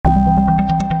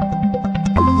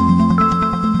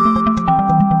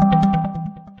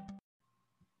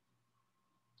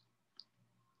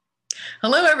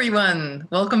everyone.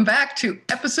 Welcome back to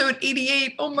episode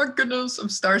 88, oh my goodness,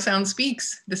 of Star Sound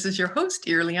Speaks. This is your host,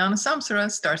 Irliana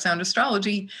Samsara, Star Sound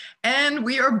Astrology, and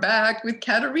we are back with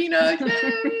Katerina.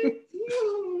 Yay!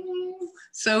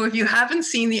 So if you haven't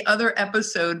seen the other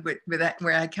episode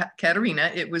where I had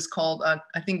Katerina, it was called, I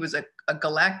think it was a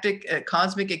galactic,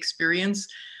 cosmic experience.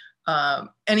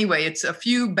 Anyway, it's a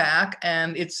few back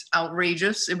and it's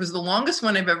outrageous. It was the longest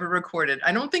one I've ever recorded.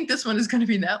 I don't think this one is going to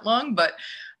be that long, but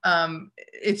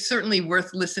it's certainly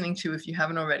worth listening to if you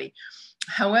haven't already.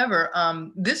 However,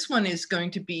 this one is going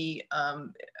to be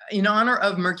in honor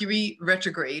of Mercury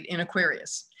retrograde in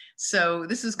Aquarius. So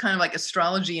this is kind of like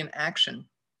astrology in action.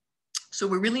 So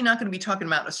we're really not going to be talking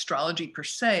about astrology per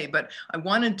se, but I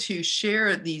wanted to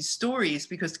share these stories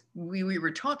because we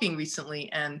were talking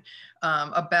recently and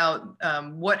about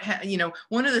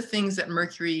one of the things that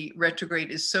Mercury retrograde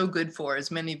is so good for,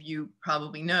 as many of you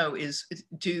probably know, is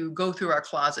to go through our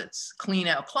closets, clean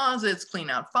out closets, clean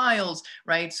out files,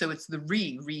 right? So it's the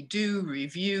redo,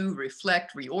 review,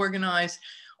 reflect, reorganize.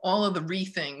 All of the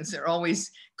things are always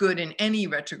good in any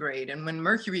retrograde. And when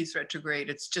Mercury's retrograde,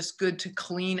 it's just good to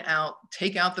clean out,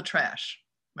 take out the trash,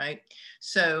 right?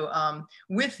 So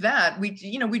with that,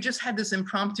 we just had this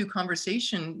impromptu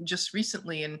conversation just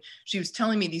recently, and she was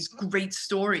telling me these great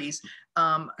stories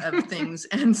of things.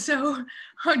 And so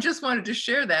I just wanted to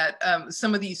share that,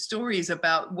 some of these stories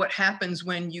about what happens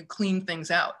when you clean things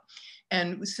out.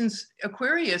 And since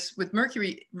Aquarius, with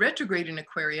Mercury retrograde in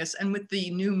Aquarius, and with the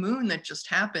new moon that just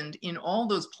happened in all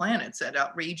those planets, that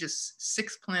outrageous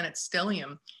 6-planet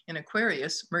stellium in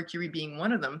Aquarius, Mercury being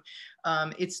one of them,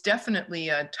 it's definitely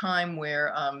a time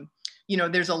where,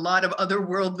 there's a lot of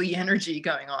otherworldly energy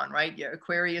going on, right? Yeah,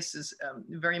 Aquarius is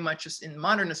very much, in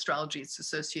modern astrology, it's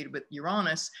associated with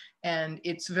Uranus, and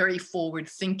it's very forward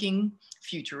thinking,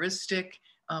 futuristic,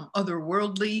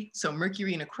 otherworldly. So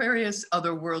Mercury in Aquarius,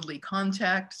 otherworldly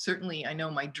contact. Certainly, I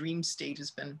know my dream state has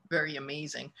been very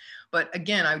amazing. But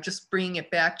again, I would just bring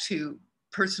it back to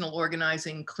personal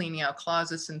organizing, cleaning out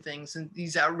closets and things, and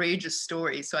these outrageous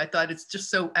stories. So I thought it's just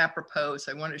so apropos.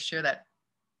 So I wanted to share that.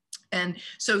 And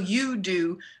so you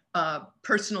do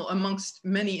personal, amongst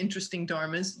many interesting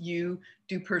dharmas, you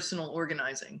do personal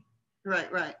organizing. Right.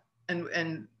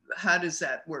 And how does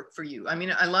that work for you? I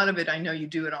mean, a lot of it, I know you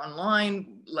do it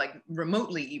online, like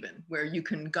remotely even, where you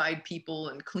can guide people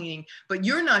and cleaning, but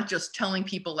you're not just telling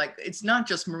people, like, it's not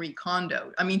just Marie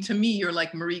Kondo. I mean, to me, you're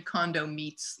like Marie Kondo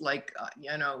meets like, the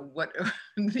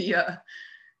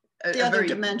other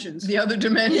dimensions. The other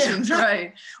dimensions, yeah.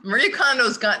 Right. Marie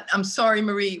Kondo's got, I'm sorry,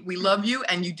 Marie, we love you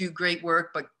and you do great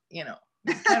work, but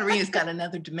Katerina's got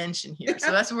another dimension here.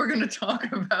 So that's what we're going to talk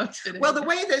about today. Well, the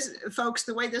way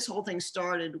this whole thing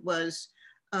started was,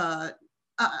 my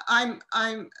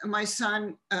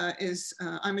son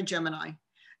I'm a Gemini.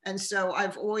 And so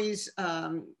I've always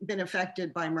been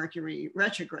affected by Mercury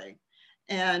retrograde.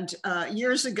 And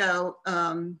years ago,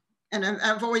 and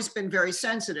I've always been very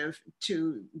sensitive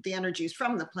to the energies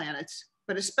from the planets,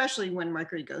 but especially when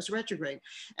Mercury goes retrograde.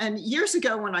 And years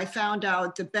ago, when I found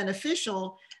out the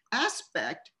beneficial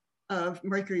aspect of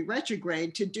Mercury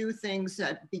retrograde to do things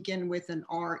that begin with an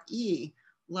RE,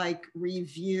 like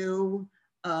review,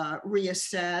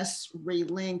 reassess,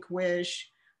 relinquish,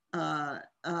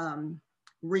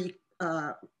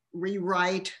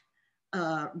 rewrite,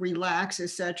 relax,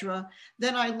 etc.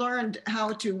 Then I learned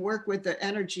how to work with the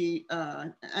energy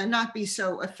and not be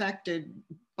so affected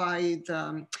by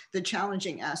the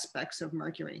challenging aspects of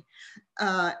Mercury.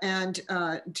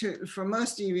 For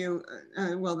most of you,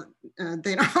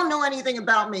 they don't know anything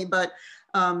about me, but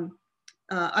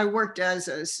I worked as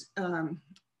a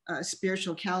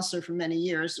spiritual counselor for many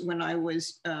years. When I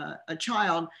was a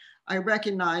child, I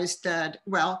recognized that,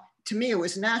 well, to me, it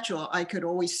was natural. I could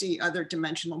always see other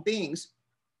dimensional beings.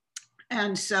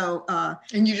 And so,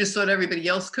 and you just thought everybody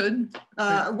else could?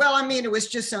 Well, I mean, it was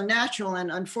just so natural.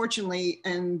 And unfortunately,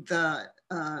 in the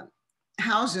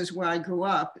houses where I grew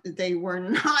up, they were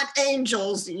not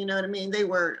angels, you know what I mean? They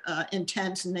were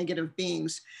intense negative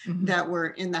beings that were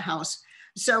in the house.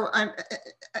 So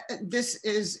this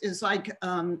is like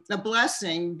a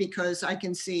blessing because I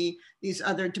can see these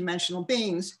other dimensional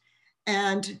beings.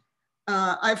 And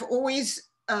I've always,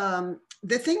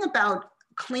 the thing about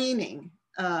cleaning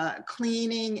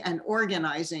and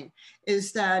organizing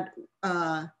is that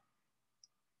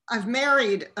I've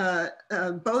married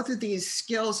both of these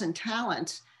skills and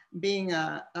talents, being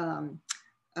a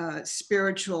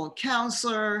spiritual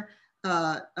counselor,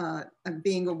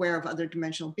 being aware of other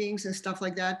dimensional beings and stuff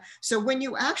like that. So when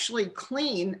you actually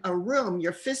clean a room,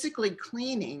 you're physically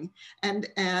cleaning,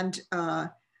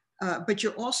 but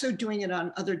you're also doing it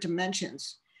on other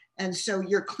dimensions. And so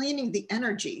you're cleaning the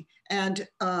energy. And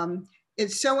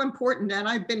it's so important. And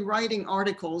I've been writing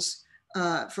articles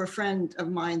for a friend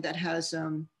of mine that has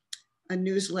a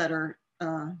newsletter,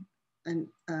 an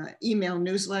email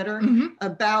newsletter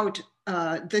about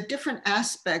the different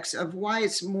aspects of why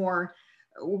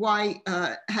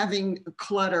having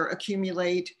clutter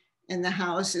accumulate in the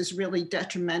house is really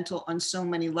detrimental on so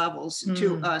many levels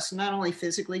to us, not only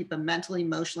physically, but mentally,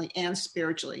 emotionally, and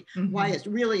spiritually. Why it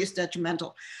really is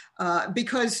detrimental.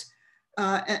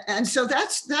 And so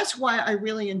that's why I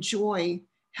really enjoy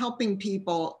helping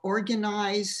people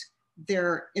organize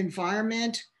their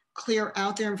environment, clear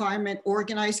out their environment,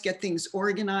 organize, get things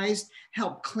organized,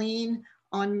 help clean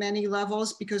on many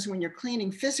levels, because when you're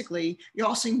cleaning physically, you're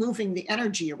also moving the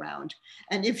energy around.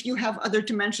 And if you have other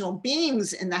dimensional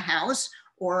beings in the house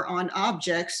or on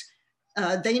objects,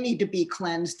 they need to be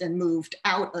cleansed and moved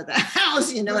out of the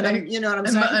house. You know what I'm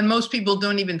saying? And most people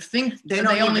don't even think, they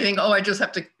only think, oh, I just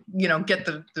have to, get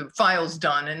the files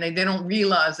done. And they don't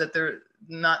realize that they're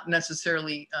not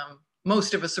necessarily,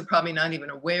 most of us are probably not even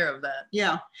aware of that.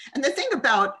 Yeah. And the thing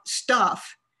about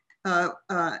stuff,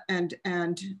 and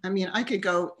I mean, I could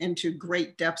go into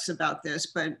great depths about this,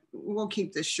 but we'll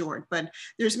keep this short. But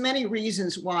there's many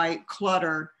reasons why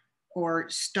clutter or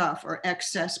stuff or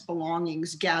excess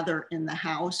belongings gather in the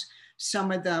house.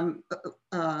 Some of them,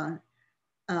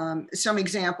 some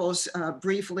examples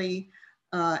briefly,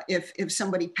 if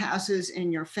somebody passes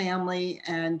in your family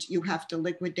and you have to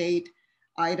liquidate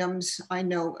items. I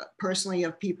know personally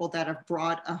of people that have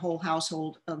brought a whole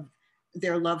household of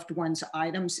their loved ones'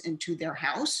 items into their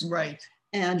house. Right.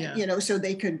 And, so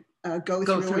they could go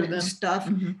through it and stuff.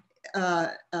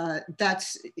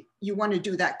 You want to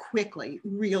do that quickly,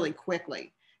 really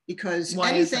quickly, because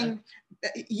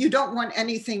you don't want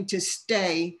anything to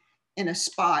stay in a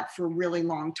spot for a really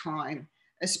long time,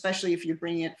 especially if you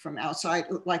bring it from outside,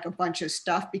 like a bunch of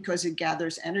stuff, because it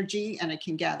gathers energy and it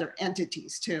can gather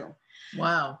entities too.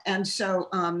 Wow. And so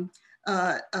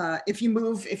if you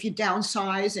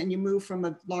downsize and you move from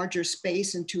a larger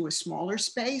space into a smaller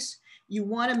space, you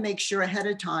want to make sure ahead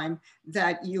of time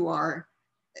that you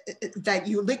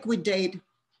liquidate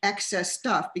excess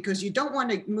stuff, because you don't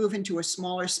want to move into a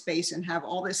smaller space and have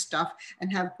all this stuff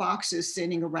and have boxes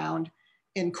sitting around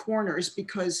in corners.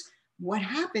 Because what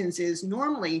happens is,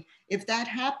 normally if that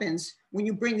happens, when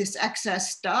you bring this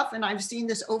excess stuff, and I've seen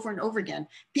this over and over again,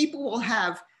 people will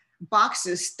have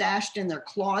boxes stashed in their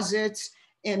closets,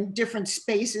 in different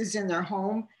spaces in their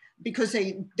home, because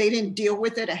they didn't deal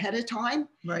with it ahead of time.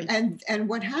 Right. And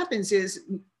what happens is,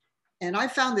 and I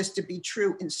found this to be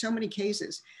true in so many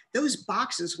cases, those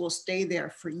boxes will stay there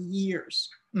for years.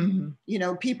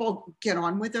 People get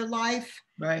on with their life.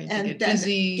 Right. And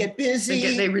they get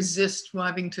busy. They resist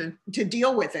having to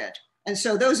deal with it. And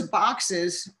so those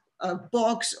boxes of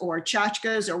books or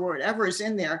tchotchkes or whatever is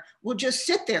in there will just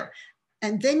sit there.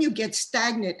 And then you get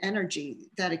stagnant energy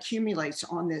that accumulates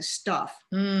on this stuff.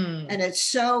 And it's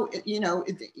so,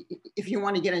 if you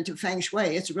want to get into feng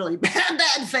shui, it's really bad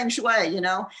feng shui,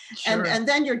 Sure. And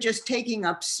then you're just taking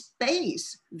up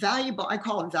space, valuable, I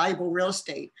call it valuable real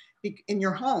estate in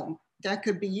your home that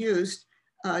could be used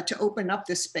to open up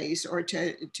the space, or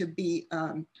to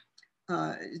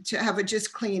have a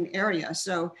just clean area.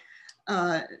 So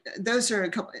those are a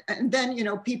couple, and then,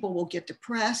 people will get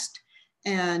depressed,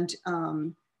 and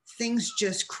things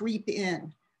just creep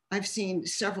in. I've seen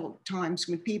several times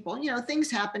when people, things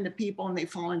happen to people and they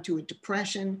fall into a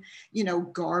depression,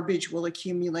 garbage will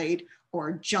accumulate,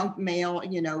 or junk mail,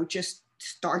 just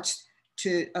starts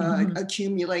to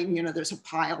accumulate. There's a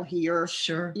pile here,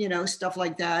 sure, stuff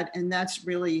like that. And that's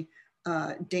really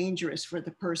dangerous for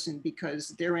the person, because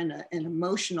they're in an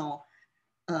emotional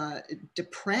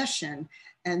depression.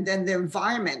 And then the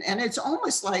environment, and it's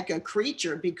almost like a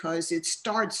creature, because it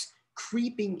starts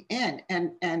creeping in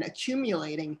and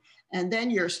accumulating. And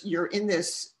then you're in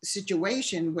this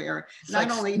situation where it's not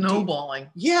only snowballing.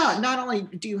 Not only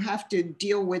do you have to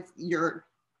deal with your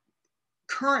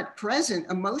current present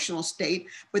emotional state,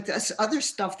 but this other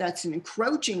stuff that's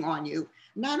encroaching on you,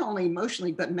 not only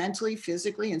emotionally, but mentally,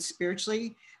 physically, and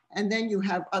spiritually. And then you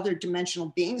have other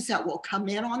dimensional beings that will come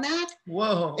in on that.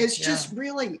 Whoa. It's just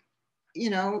really,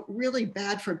 really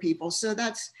bad for people. So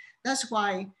that's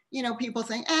why, people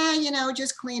think,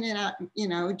 just clean it up,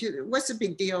 what's the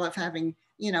big deal of having,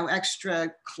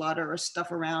 extra clutter or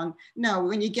stuff around? No,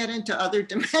 when you get into other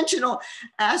dimensional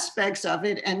aspects of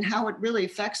it and how it really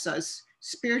affects us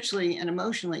spiritually and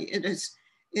emotionally, it's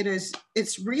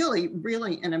really,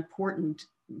 really an important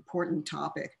important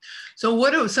topic. So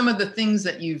what are some of the things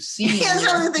that you've seen? Yeah,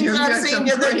 some of the things I've seen.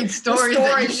 Some great stories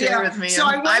that you share with me. So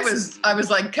I was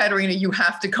like, Katerina, you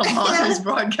have to come on this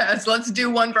broadcast. Let's do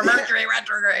one for Mercury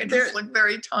retrograde. It's like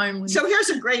very timely. So here's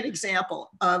a great example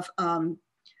of,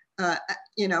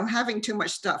 having too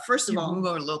much stuff. First of all, move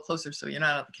over a little closer so you're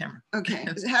not out the camera. Okay,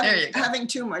 there you go. Having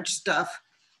too much stuff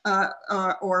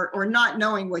or not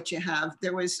knowing what you have.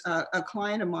 There was a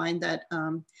client of mine that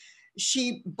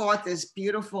she bought this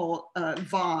beautiful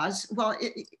vase. Well,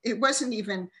 it wasn't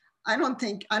even, I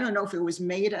don't know if it was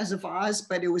made as a vase,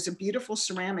 but it was a beautiful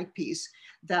ceramic piece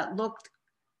that looked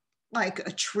like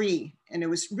a tree, and it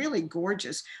was really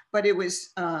gorgeous, but it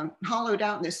was hollowed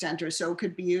out in the center, so it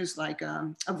could be used like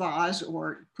a vase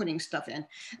or putting stuff in.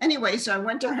 Anyway, so I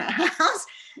went to her house,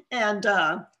 and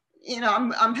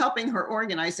I'm helping her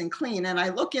organize and clean, and I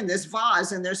look in this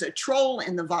vase, and there's a troll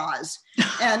in the vase,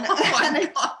 and,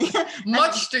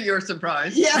 much to your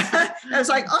surprise. Yeah, I was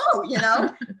like,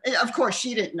 oh, of course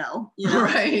she didn't know,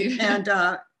 right?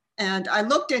 And I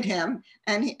looked at him,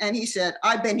 and he said,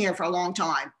 "I've been here for a long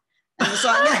time." And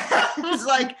so it's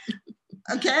like,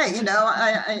 okay,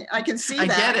 I can see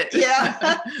that. I get it.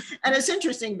 Yeah, and it's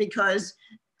interesting because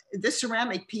this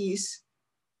ceramic piece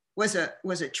was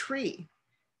a tree.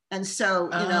 And so,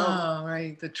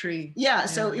 right, the tree. Yeah,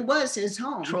 so it was his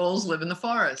home. Trolls live in the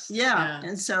forest. Yeah.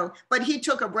 And so, but he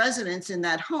took up residence in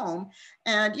that home,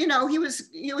 and he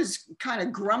was kind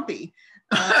of grumpy.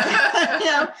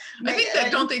 I think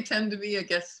that don't they tend to be? I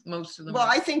guess most of them. Well,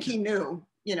 I think he knew.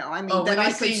 That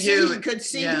I could see, he could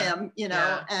see him.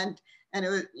 And it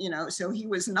was, so he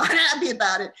was not happy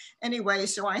about it. Anyway,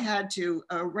 so I had to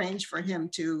arrange for him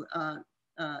to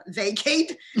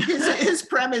vacate his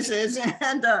premises,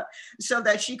 and so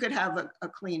that she could have a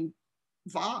clean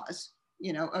vase,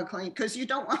 a clean, because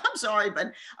I'm sorry,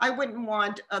 but I wouldn't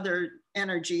want other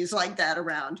energies like that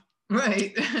around.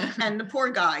 Right. And the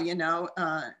poor guy,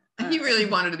 he really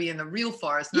wanted to be in the real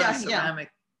forest, not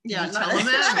ceramic. Yeah. Did you tell him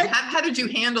that? How did you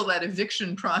handle that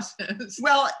eviction process?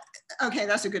 Well, okay,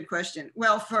 that's a good question.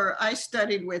 Well, I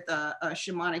studied with a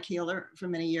shamanic healer for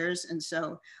many years. And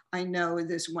so I know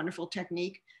this wonderful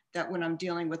technique that when I'm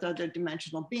dealing with other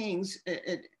dimensional beings,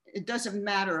 it doesn't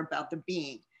matter about the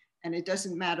being. And it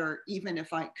doesn't matter even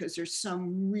because there's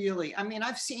some really,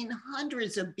 I've seen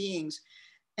hundreds of beings,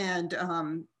 and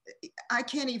I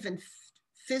can't even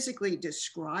physically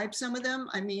describe some of them.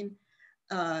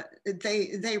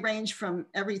 They range from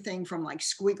everything from like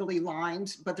squiggly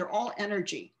lines, but they're all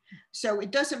energy. So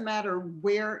it doesn't matter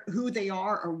who they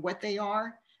are or what they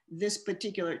are. This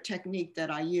particular technique that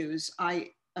I use,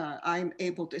 I'm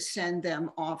able to send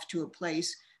them off to a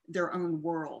place, their own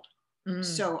world. Mm.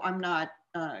 So I'm not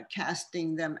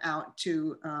casting them out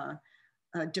to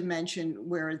a dimension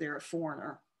where they're a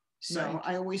foreigner. So right.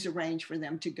 I always arrange for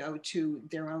them to go to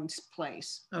their own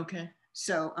place. Okay.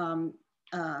 So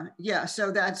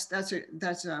so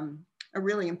that's a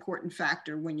really important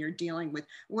factor when you're dealing with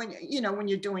when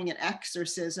you're doing an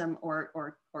exorcism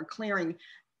or clearing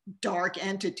dark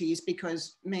entities,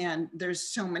 because man, there's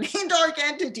so many dark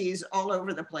entities all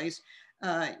over the place.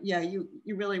 You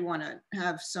really want to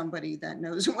have somebody that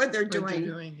knows what they're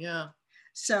doing. Yeah.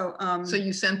 So so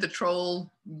you sent the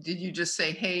troll. Did you just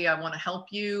say, "Hey, I want to help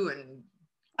you"? And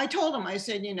I told him, I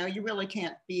said, you really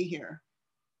can't be here.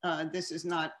 This is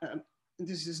not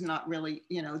really,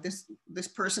 this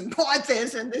person bought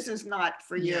this, and this is not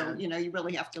for you. Yeah. You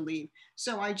really have to leave.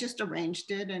 So I just arranged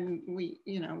it, and we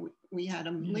had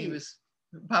him leave. He was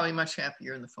probably much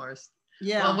happier in the forest.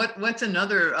 Yeah. Well, what's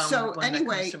another so one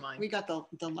anyway, that comes to mind? We got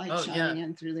the light shining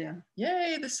in through there.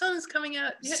 Yay, the sun is coming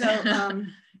out. Yeah. So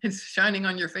it's shining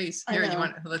on your face. Here,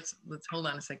 let's hold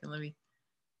on a second.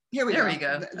 Here we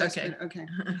go. That's okay. Good. Okay.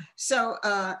 So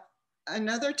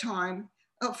another time,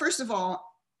 first of all,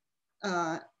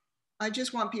 I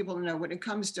just want people to know when it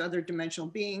comes to other dimensional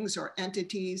beings or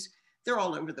entities, they're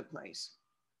all over the place.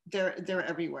 They're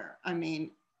everywhere.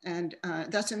 And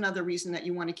that's another reason that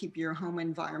you want to keep your home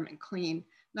environment clean,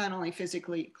 not only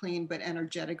physically clean, but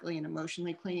energetically and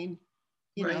emotionally clean,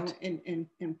 right.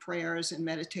 in prayers and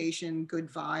meditation,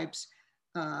 good vibes,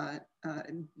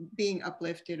 being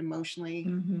uplifted emotionally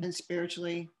mm-hmm. and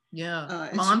spiritually. Yeah,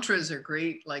 mantras are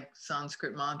great, like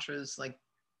Sanskrit mantras. Like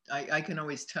I can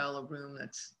always tell a room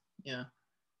that's,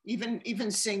 Even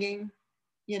singing,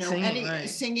 singing,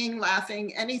 singing,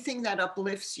 laughing, anything that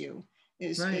uplifts you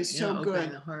is so good.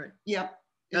 Opening the heart. Yep.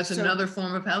 That's another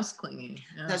form of house cleaning.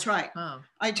 Yeah. That's right. Oh,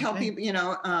 I tell people,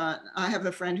 I have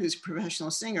a friend who's a professional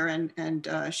singer, and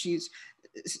she's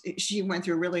she went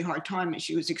through a really hard time and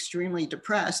she was extremely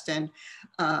depressed, and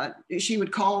she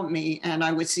would call me and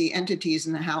I would see entities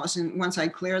in the house, and once I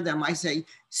clear them, I say,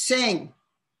 sing.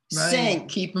 Right. Sing,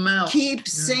 keep them out, keep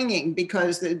singing,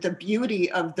 because the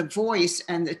beauty of the voice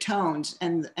and the tones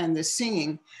and the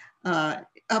singing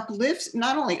uplifts,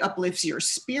 not only uplifts your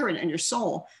spirit and your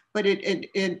soul, but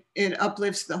it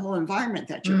uplifts the whole environment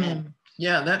that you're in.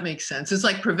 Yeah, that makes sense. It's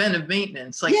like preventive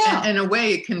maintenance. Like, Yeah. in a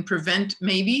way, it can prevent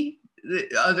maybe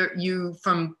you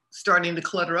from starting to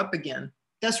clutter up again.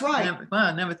 That's right.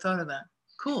 I never thought of that.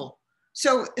 Cool.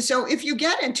 So if you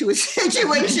get into a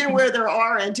situation where there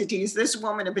are entities, this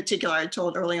woman in particular, I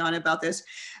told early on about this,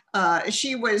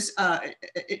 she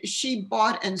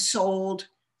bought and sold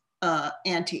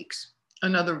antiques.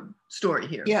 Another story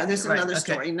here. Yeah, this is another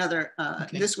story.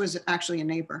 This was actually a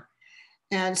neighbor.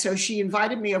 And so she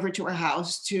invited me over to her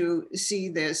house to see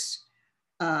this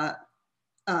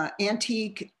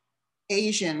antique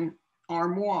Asian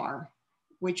armoire,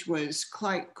 which was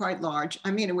quite large.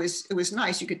 I mean, it was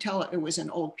nice. You could tell it was an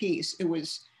old piece. It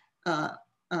was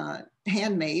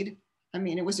handmade. I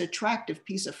mean, it was an attractive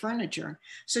piece of furniture.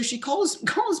 So she calls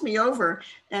me over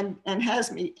and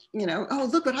has me, oh,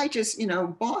 look what I just,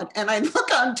 bought. And I look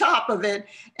on top of it,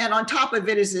 and on top of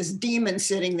it is this demon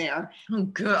sitting there. Oh,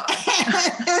 God.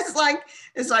 it's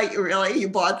like, really, you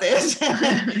bought this?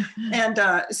 And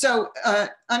so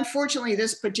unfortunately,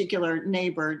 this particular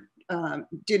neighbor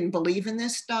didn't believe in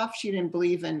this stuff. She didn't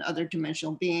believe in other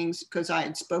dimensional beings, because I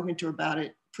had spoken to her about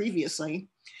it previously.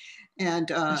 And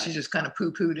she just kind of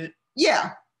poo-pooed it.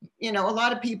 Yeah. A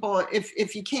lot of people,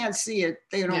 if you can't see it,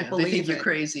 they don't believe it. They think you're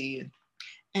crazy.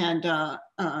 And,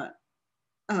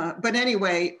 but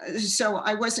anyway, so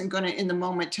I wasn't going to in the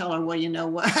moment tell her, well,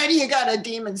 how do you got a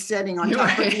demon sitting on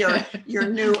top of your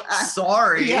new,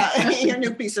 sorry. Yeah, your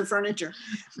new piece of furniture.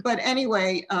 But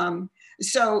anyway,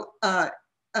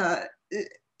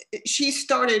 she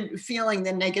started feeling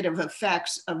the negative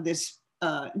effects of this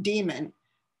demon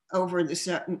over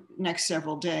the next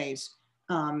several days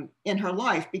in her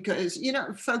life, because,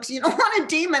 folks, you don't want a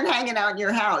demon hanging out in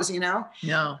your house, No,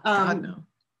 God, no.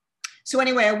 So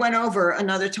anyway, I went over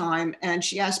another time, and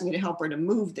she asked me to help her to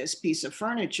move this piece of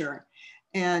furniture.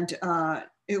 And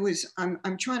it was,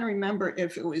 I'm trying to remember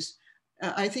if it was,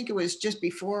 I think it was just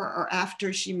before or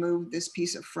after she moved this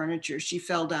piece of furniture, she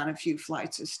fell down a few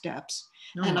flights of steps.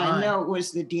 Oh, and I know it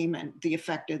was the demon, the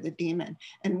effect of the demon.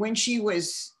 And when she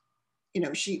was,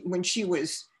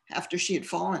 after she had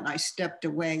fallen, I stepped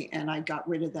away and I got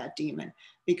rid of that demon,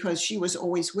 because she was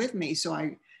always with me. So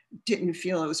I didn't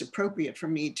feel it was appropriate for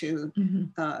me to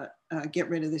get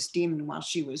rid of this demon while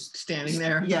she was standing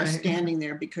there. Yeah, right. Standing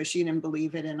there, because she didn't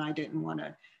believe it, and I didn't want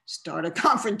to start a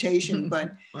confrontation.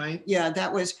 But right. Yeah,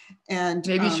 that was, and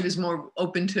maybe she was more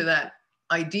open to that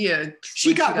idea.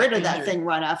 She got rid of that thing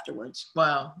right afterwards.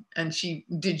 Wow. And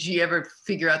did she ever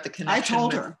figure out the connection? I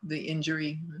told her the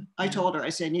injury. I told her, I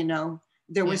said,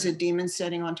 there was a demon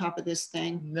sitting on top of this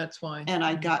thing. That's why. And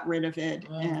I got rid of it.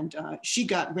 Wow. And she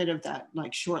got rid of that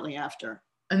like shortly after.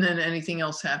 And then anything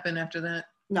else happened after that?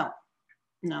 No.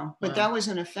 But that was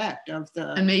an effect of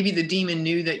the. And maybe the demon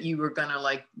knew that you were gonna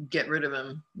like get rid of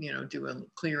him, do a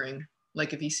clearing.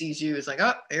 Like if he sees you, it's like,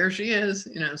 oh, there she is,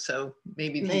 so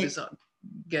maybe he was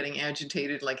getting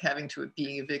agitated, like having to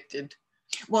be evicted.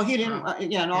 Well, he didn't,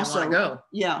 and also, go.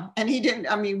 Yeah, and he didn't,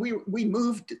 I mean, we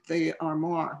moved the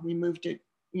armoire, we moved it,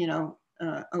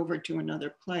 over to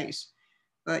another place.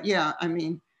 But yeah, I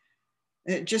mean,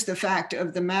 just the fact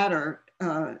of the matter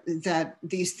that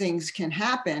these things can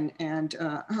happen. And,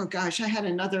 oh gosh, I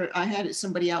had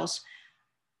somebody else.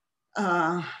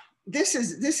 This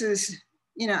is,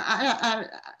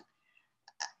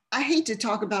 I hate to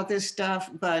talk about this stuff,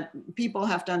 but people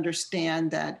have to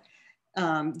understand that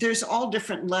there's all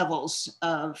different levels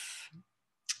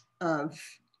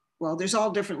there's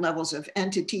all different levels of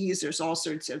entities. There's all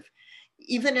sorts of,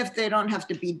 even if they don't have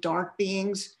to be dark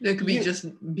beings. They could be just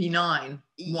benign,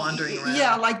 wandering around.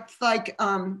 Yeah, like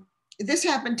this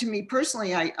happened to me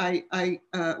personally. I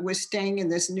was staying in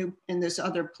this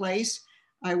other place.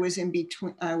 I was in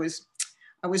between. I was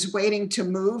waiting to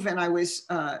move, and I was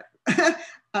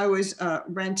I was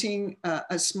renting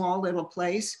a small little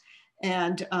place.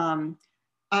 And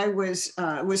it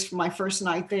was my first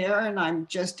night there, and I'm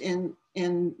just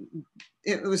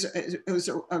it was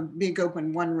a big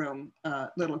open one room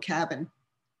little cabin.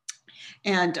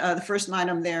 And the first night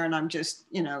I'm there, and I'm just,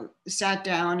 sat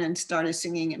down and started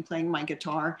singing and playing my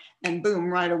guitar, and boom,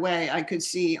 right away, I could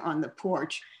see on the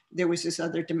porch, there was this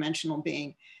other dimensional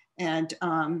being. And,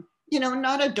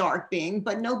 not a dark being,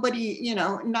 but nobody,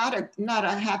 not a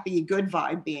happy, good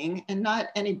vibe being, and not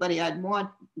anybody I'd want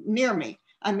near me.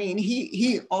 I mean,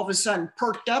 he all of a sudden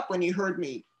perked up when he heard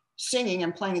me singing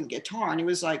and playing the guitar, and he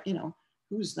was like, you know,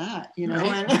 who's that? You know,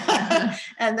 Right. and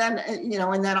and then you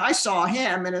know, and then I saw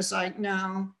him, and it's like,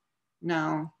 no,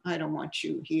 I don't want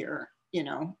you here, you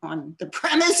know, on the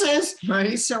premises.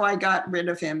 Right. So I got rid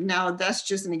of him. Now that's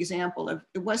just an example of,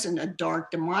 it wasn't a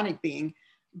dark demonic being,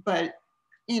 but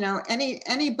you know, any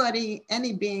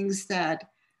beings that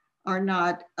are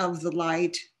not of the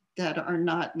light, that are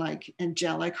not like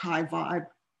angelic, high vibe,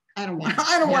 I don't want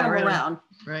them really. around.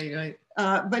 Right.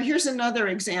 But here's another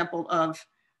example of,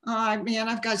 man,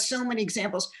 I've got so many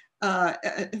examples.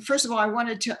 First of all, I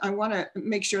want to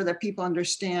make sure that people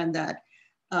understand that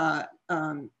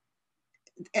and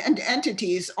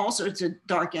entities, all sorts of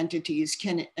dark entities,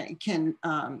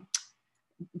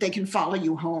 they can follow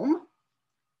you home.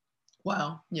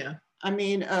 Wow. Yeah. I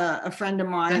mean, a friend of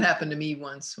mine. That happened to me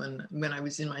once when I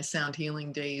was in my sound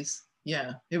healing days.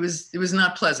 Yeah, it was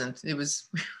not pleasant. It was,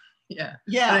 yeah.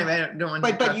 Yeah. But anyway, I don't want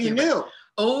to. But you knew.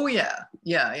 Oh yeah.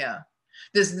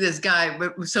 This guy.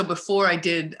 So before I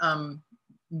did,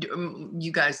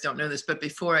 you guys don't know this, but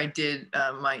before I did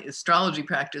my astrology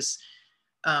practice,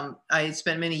 I had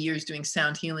spent many years doing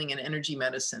sound healing and energy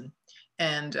medicine,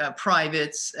 and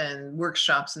privates and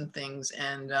workshops and things,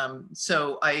 and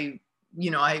so I've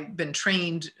been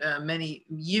trained many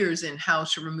years in how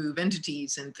to remove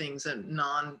entities and things that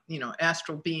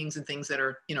astral beings and things that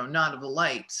are, not of the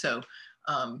light. So,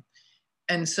 I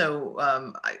don't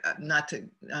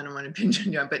want to pinch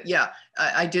on you, but yeah,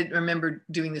 I did remember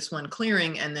doing this one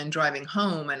clearing and then driving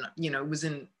home, and, it was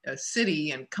in a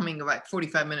city and coming about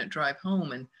 45-minute drive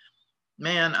home. And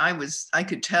man, I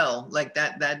could tell like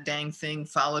that dang thing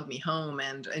followed me home.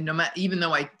 And no matter, even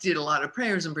though I did a lot of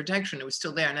prayers and protection, it was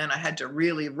still there. And then I had to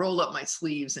really roll up my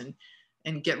sleeves and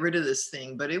get rid of this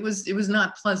thing. But it was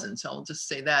not pleasant. So I'll just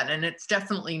say that. And it's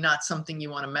definitely not something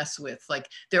you want to mess with. Like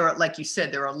like you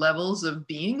said, there are levels of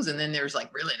beings, and then there's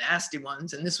like really nasty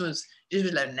ones. And this was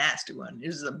a nasty one.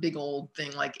 This is a big old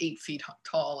thing, like 8 feet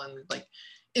tall, and like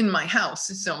in my house.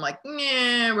 So I'm like,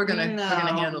 yeah, we're gonna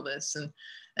handle this.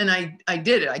 And I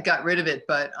did it. I got rid of it.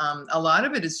 But a lot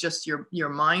of it is just your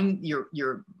mind,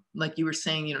 your like you were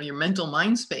saying, your mental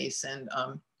mind space. And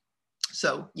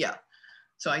so yeah.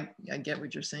 So I get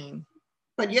what you're saying.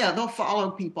 But yeah, they'll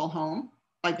follow people home,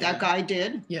 like that guy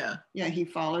did. Yeah. Yeah, he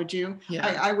followed you.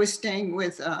 Yeah. I was staying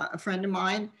with a friend of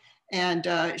mine, and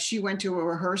she went to a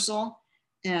rehearsal,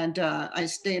 and I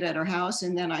stayed at her house,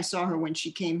 and then I saw her when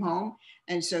she came home.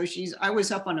 And so I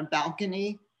was up on a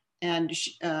balcony, and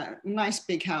nice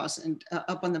big house, and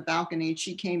up on the balcony,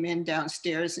 she came in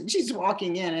downstairs, and she's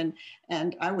walking in,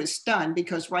 and I was stunned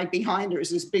because right behind her is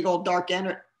this big old dark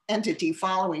entity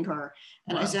following her.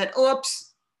 And wow. I said,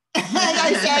 oops.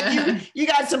 I said, you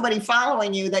got somebody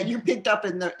following you that you picked up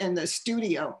in the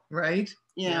studio. Right.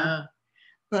 Yeah.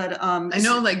 But I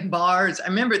know, like bars. I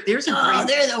remember there's a great.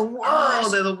 They're the worst. Oh,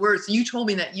 they're the worst. You told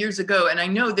me that years ago, and I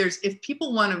know if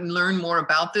people want to learn more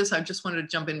about this, I just wanted to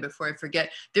jump in before I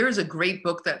forget. There is a great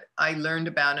book that I learned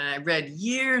about and I read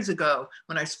years ago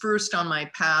when I was first on my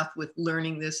path with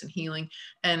learning this and healing,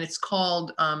 and it's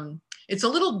called. It's a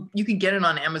little. You can get it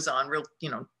on Amazon. Real,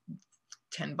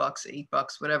 $10,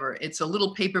 $8, whatever. It's a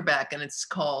little paperback, and it's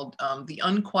called The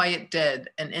Unquiet Dead,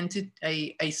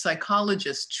 a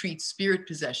psychologist treats spirit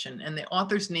possession. And the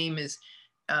author's name is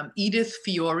Edith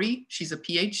Fiore. She's a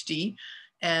PhD,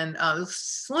 and a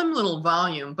slim little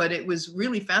volume, but it was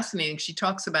really fascinating. She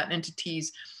talks about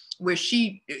entities where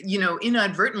she,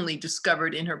 inadvertently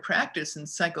discovered in her practice in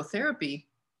psychotherapy,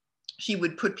 she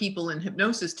would put people in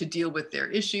hypnosis to deal with their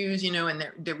issues, and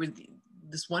there were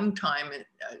this one time,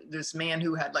 this man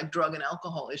who had like drug and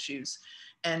alcohol issues,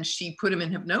 and she put him in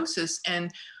hypnosis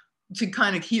and to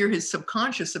kind of hear his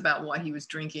subconscious about why he was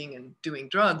drinking and doing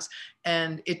drugs.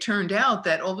 And it turned out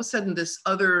that all of a sudden this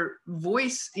other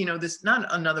voice, this not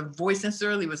another voice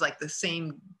necessarily, was like the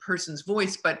same person's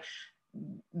voice, but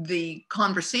the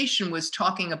conversation was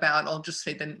talking about, I'll just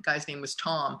say the guy's name was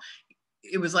Tom.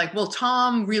 It was like, well,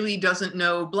 Tom really doesn't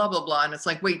know blah, blah, blah. And it's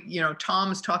like, wait,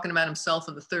 Tom is talking about himself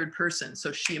in the third person.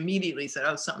 So she immediately said,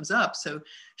 oh, something's up. So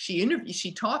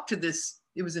she talked to this,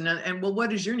 it was another, and well,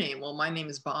 what is your name? Well, my name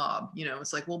is Bob.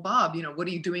 It's like, well, Bob, what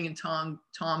are you doing in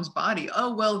Tom's body?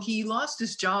 Oh, well, he lost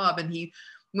his job and he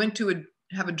went to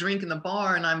have a drink in the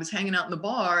bar, and I was hanging out in the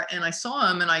bar and I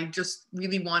saw him and I just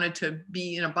really wanted to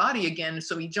be in a body again.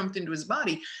 So he jumped into his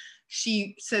body.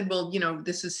 She said, well,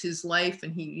 this is his life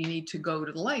and you need to go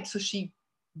to the light. So she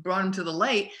brought him to the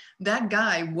light. That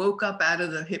guy woke up out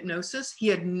of the hypnosis. He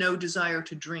had no desire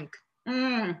to drink,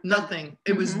 nothing.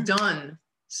 It was done.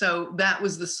 So that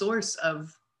was the source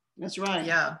of, That's right.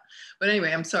 Yeah. But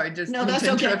anyway, I'm sorry. Just no, that's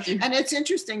to okay. interrupt you. And it's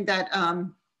interesting that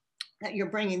that you're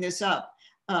bringing this up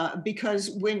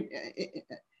because when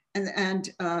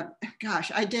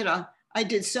gosh, I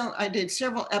did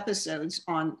several episodes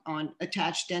on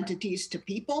attached entities to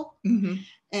people,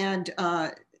 and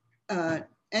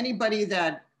anybody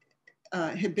that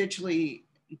habitually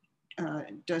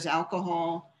does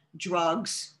alcohol,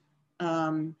 drugs,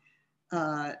 has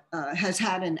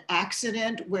had an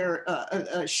accident where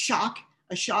a shock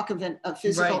of a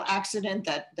physical accident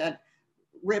that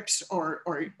rips or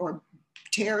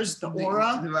tears the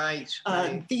aura. Right.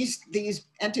 These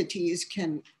entities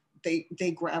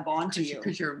they grab onto you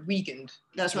because you're weakened.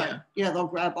 That's right. Yeah, they'll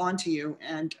grab onto you.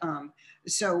 And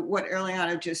so what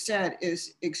Ileana just said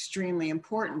is extremely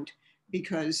important,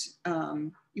 because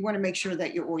you want to make sure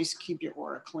that you always keep your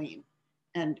aura clean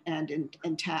and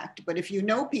intact. But if you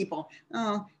know people,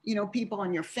 people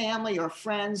in your family or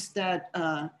friends that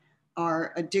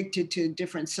are addicted to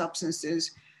different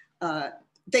substances,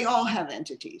 they all have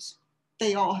entities.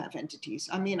 They all have entities.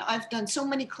 I mean, I've done so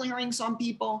many clearings on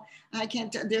people.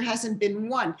 There hasn't been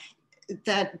one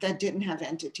that didn't have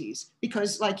entities,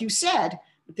 because like you said,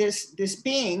 this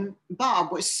being,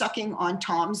 Bob, was sucking on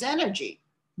Tom's energy.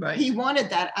 Right. He wanted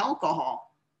that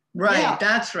alcohol. Right. Yeah.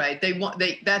 That's right.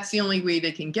 That's the only way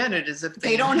they can get it, is if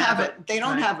they don't have it. They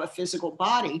don't have a physical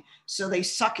body. So they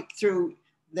suck it through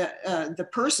the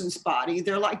person's body.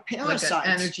 They're like parasites. Like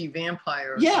an energy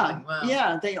vampire. Wow.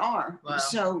 Yeah, they are. Wow.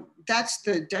 So that's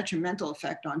the detrimental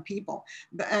effect on people.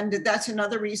 And that's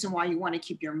another reason why you want to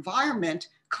keep your environment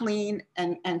clean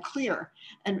and clear.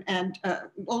 And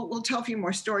we'll tell a few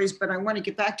more stories, but I want to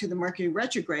get back to the Mercury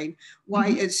retrograde, why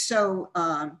it's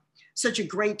such a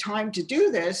great time to do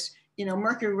this.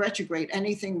 Mercury retrograde,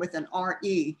 anything with an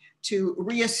RE, to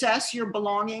reassess your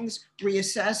belongings,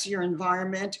 reassess your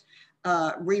environment,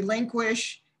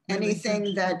 relinquish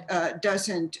anything that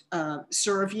doesn't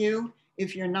serve you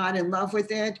if you're not in love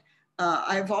with it.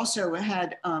 I've also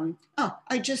had,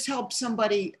 I just helped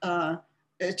somebody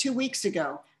 2 weeks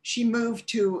ago. She moved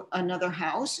to another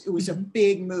house. It was a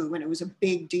big move and it was a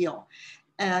big deal.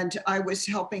 And I was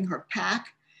helping her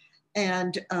pack,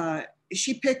 and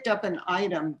she picked up an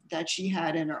item that she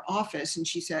had in her office, and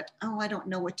she said, "Oh, I don't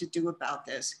know what to do about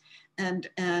this." And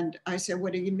I said,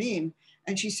 "What do you mean?"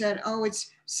 And she said, "Oh, it's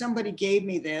somebody gave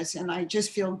me this and I just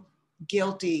feel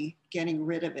guilty getting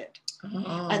rid of it."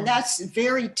 Oh. And that's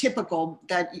very typical,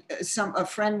 that a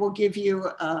friend will give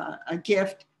you a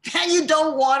gift that you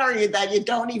don't want, or that you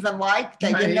don't even like,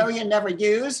 that you know you never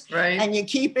use, and you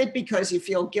keep it because you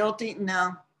feel guilty.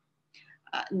 No.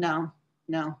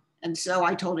 And so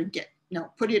I told her,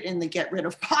 put it in the get rid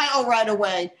of pile right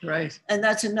away. Right. And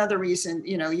that's another reason,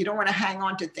 you don't want to hang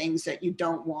on to things that you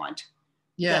don't want.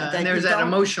 Yeah, and there's that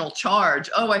emotional charge.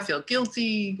 Oh, I feel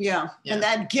guilty. Yeah. And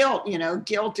that guilt,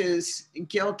 guilt is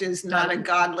not a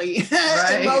godly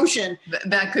emotion.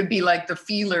 That could be like the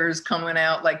feelers coming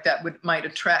out, like that might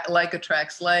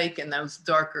attracts like, and those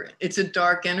darker. It's a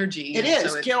dark energy. It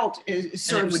is. So guilt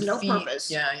serves no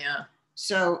purpose. Yeah.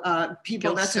 So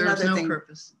people, that's another thing.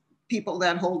 Purpose. People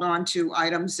that hold on to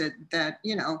items that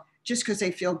just because they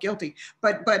feel guilty,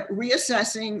 but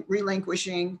reassessing,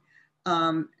 relinquishing.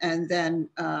 And then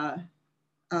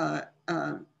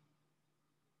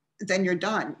you're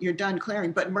done. You're done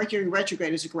clearing. But Mercury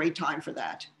retrograde is a great time for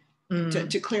that,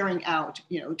 to clearing out,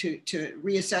 to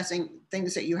reassessing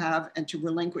things that you have and to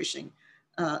relinquishing,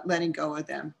 letting go of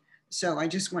them. So I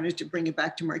just wanted to bring it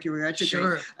back to Mercury retrograde.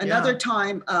 Sure. Another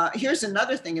time, here's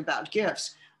another thing about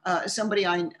gifts. Somebody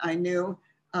I knew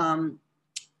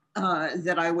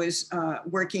that I was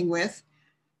working with,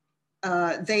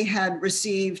 they had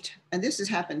received, and this has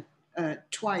happened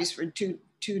twice for two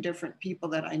different people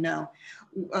that I know,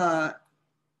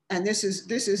 and this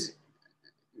is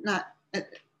not,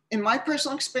 in my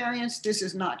personal experience, this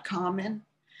is not common,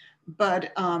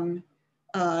 but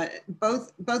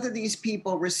both of these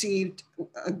people received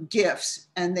gifts,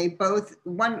 and they both,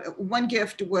 one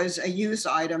gift was a used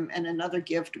item and another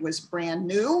gift was brand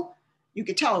new. You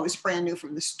could tell it was brand new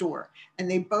from the store, and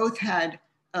they both had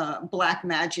black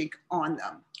magic on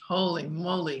them. Holy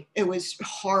moly. It was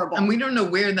horrible. And we don't know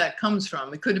where that comes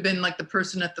from. It could have been like the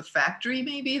person at the factory,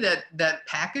 maybe, that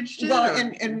packaged it. Well,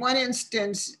 in one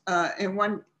instance,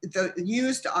 the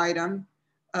used item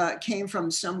came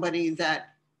from somebody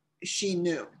that she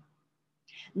knew.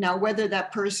 Now, whether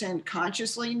that person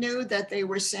consciously knew that they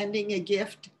were sending a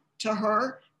gift to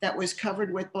her that was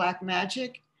covered with black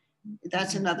magic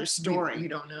That's another story. We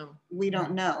don't know. We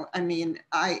don't know. I mean,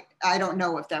 I don't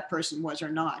know if that person was or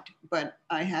not, but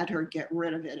I had her get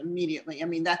rid of it immediately. I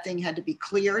mean, that thing had to be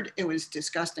cleared. It was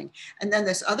disgusting. And then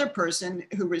this other person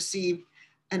who received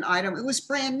an item, it was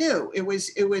brand new. It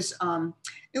was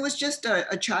just a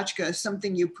tchotchke,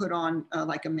 something you put on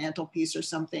like a mantelpiece or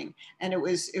something. And it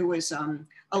was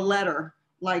a letter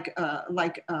like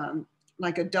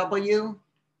a W.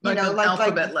 Like an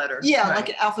alphabet letter. Yeah, right. like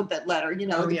an alphabet letter,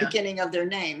 the beginning of their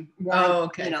name.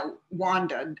 Okay.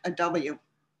 Wanda, a W.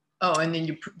 Oh, and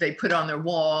then they put on their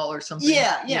wall or something.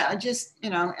 Yeah. Just,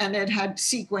 and it had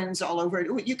sequins all over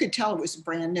it. You could tell it was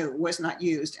brand new, it was not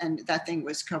used. And that thing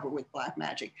was covered with black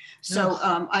magic. So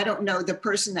I don't know, the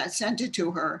person that sent it to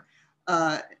her,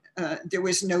 there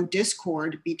was no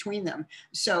discord between them.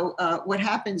 So what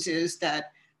happens is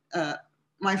that the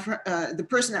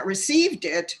person that received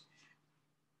it,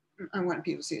 I want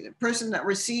people to see the person that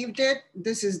received it.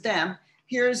 This is them.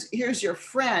 Here's your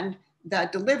friend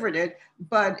that delivered it,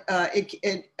 but it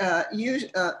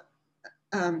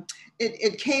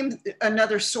came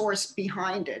another source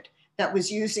behind it that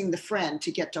was using the friend to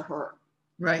get to her.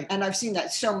 Right. And I've seen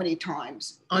that so many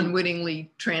times. Unwittingly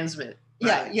transmit.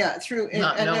 Right? Yeah. Through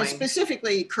and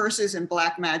specifically curses and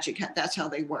black magic. That's how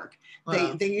they work.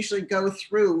 Wow. They usually go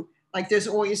through, like there's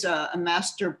always a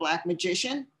master black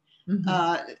magician.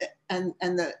 Mm-hmm.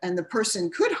 And the person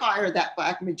could hire that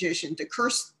black magician to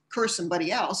curse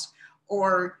somebody else,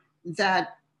 or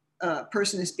that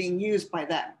person is being used by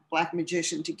that black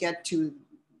magician to get to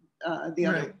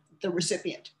the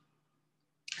recipient.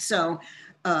 So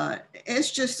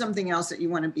it's just something else that you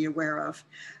want to be aware of.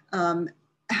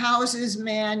 Houses,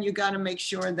 man, you got to make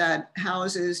sure that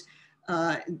houses,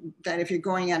 that if you're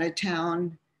going out of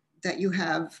town, that you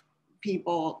have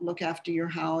people look after your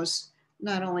house.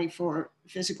 Not only for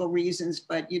physical reasons,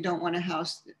 but you don't want a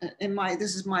house,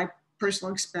 this is my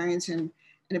personal experience and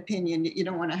opinion, you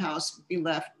don't want a house be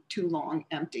left too long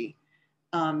empty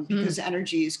because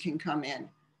energies can come in,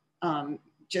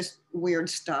 just weird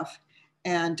stuff.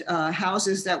 And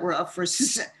houses that were up for,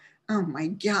 oh my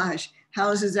gosh,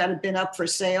 houses that have been up for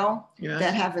sale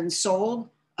that haven't sold.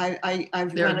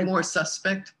 They're more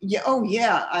suspect. Yeah. Oh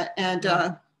yeah.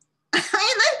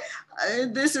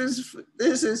 This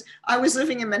is, I was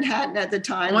living in Manhattan at the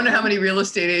time. I wonder how many real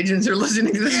estate agents are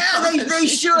listening to this. Yeah, they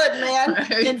should, man.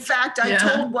 Right? In fact, I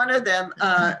told one of them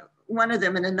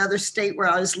in another state where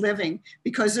I was living,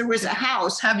 because there was a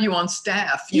house. Have you on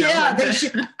staff? They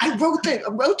should. I wrote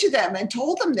to them and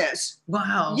told them this.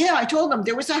 Wow. Yeah, I told them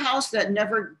there was a house that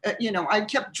never, I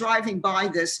kept driving by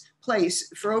this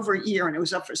place for over a year and it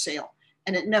was up for sale.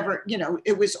 And it never,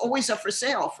 it was always up for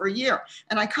sale for a year.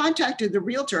 And I contacted the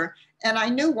realtor and I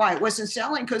knew why it wasn't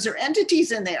selling, because there are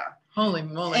entities in there. Holy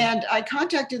moly. And I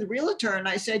contacted the realtor and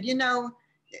I said,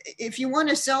 if you want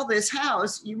to sell this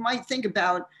house, you might think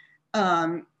about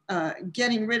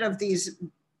getting rid of these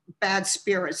bad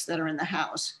spirits that are in the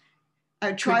house.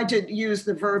 I tried to use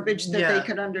the verbiage that they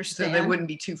could understand. So they wouldn't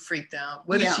be too freaked out.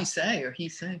 What did she say or he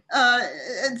say?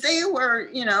 They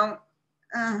were,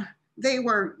 they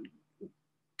were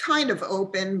kind of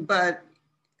open, but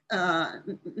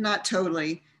not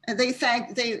totally. And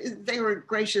they were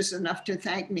gracious enough to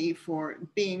thank me for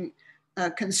being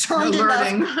concerned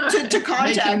enough to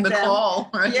contact them. Call,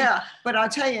 right? Yeah, but I'll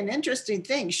tell you an interesting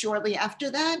thing. Shortly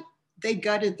after that, they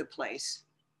gutted the place.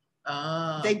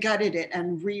 They gutted it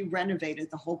and re-renovated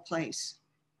the whole place.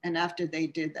 And after they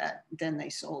did that, then they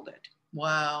sold it.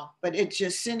 Wow. But it's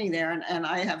just sitting there. And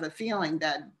I have a feeling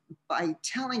that by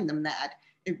telling them that,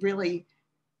 it really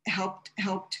helped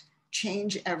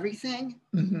change everything.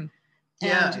 Mm-hmm.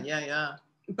 Yeah.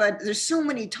 But there's so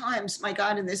many times, my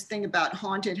God, in this thing about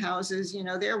haunted houses,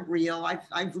 they're real.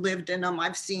 I've lived in them,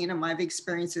 I've seen them, I've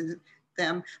experienced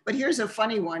them. But here's a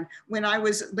funny one. When I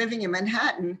was living in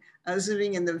Manhattan, I was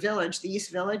living in the Village, the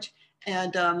East Village,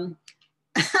 and a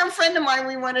friend of mine,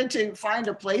 we wanted to find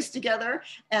a place together,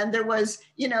 and there was,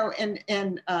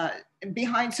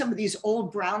 behind some of these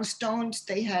old brownstones,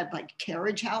 they had like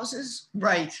carriage houses.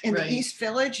 Right. In the East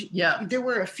Village. Yeah. There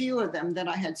were a few of them that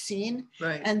I had seen.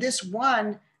 Right. And this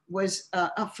one was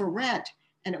up for rent,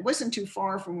 and it wasn't too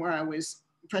far from where I was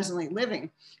presently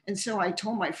living. And so I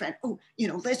told my friend,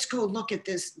 let's go look at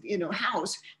this,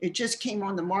 house. It just came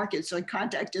on the market. So I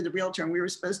contacted the realtor and we were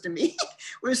supposed to meet.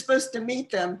 We were supposed to meet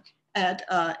them at,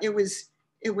 it was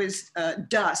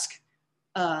dusk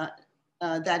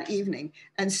that evening.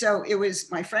 And so it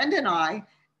was my friend and I,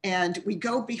 and we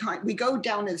go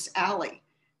down this alley,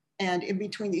 and in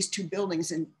between these two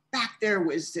buildings, and back there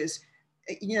was this,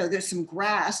 there's some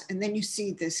grass, and then you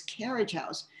see this carriage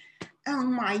house. oh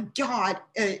my God,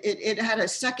 it had a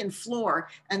second floor,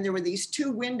 and there were these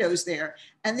 2 windows there,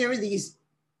 and there were these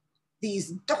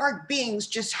dark beings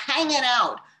just hanging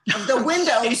out of the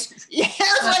windows. Yeah,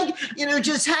 it was like, you know,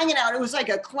 just hanging out. It was like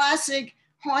a classic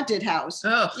haunted house.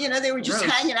 You know, they were just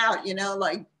hanging out, you know,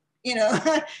 like, you know,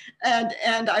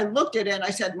 and I looked at it and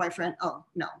I said to my friend, oh,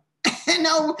 no.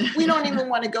 No, we don't even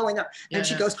want to go in there. And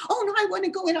she goes, oh no, I want to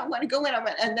go in. I want to go in.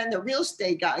 And then the real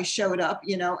estate guy showed up,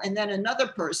 you know, and then another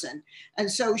person. And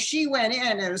so she went in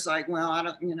and it was like, well, I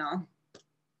don't, you know,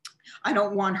 I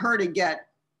don't want her to get,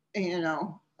 you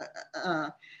know,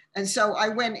 and so I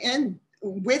went in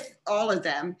with all of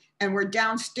them and we're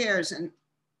downstairs and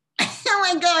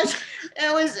oh my gosh,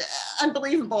 it was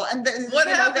unbelievable. And what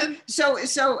happened? So,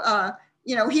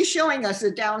 you know, he's showing us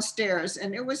the downstairs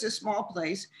and it was a small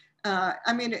place.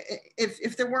 I mean,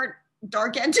 if there weren't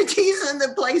dark entities in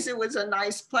the place, it was a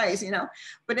nice place, you know.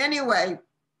 But anyway,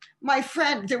 my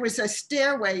friend, there was a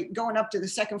stairway going up to the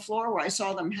second floor where I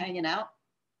saw them hanging out.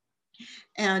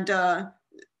 And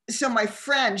so my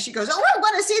friend, she goes, oh, I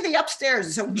want to see the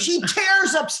upstairs. So she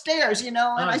tears upstairs, you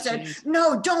know, and I said,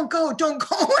 no, don't go,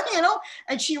 you know,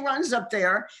 and she runs up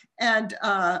there and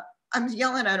I'm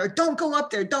yelling at her, don't go up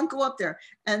there, don't go up there.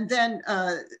 And then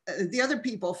the other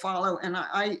people follow and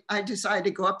I decided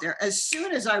to go up there. As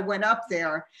soon as I went up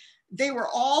there, they were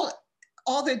all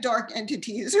the dark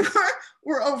entities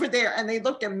were over there and they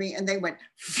looked at me and they went,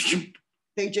 phew.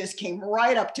 They just came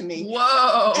right up to me.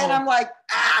 Whoa. And I'm like,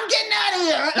 I'm getting out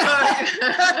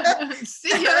of here.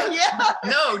 See ya. Yeah.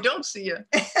 No, don't see ya.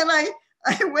 And I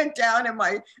went down and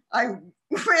I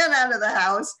ran out of the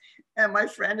house and my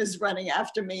friend is running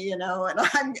after me, you know, and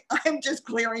I'm just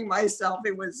clearing myself.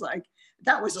 It was like,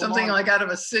 that was something like out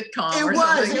of a sitcom. It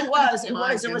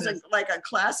was like a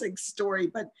classic story,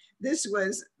 but this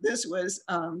was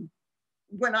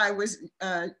when I was,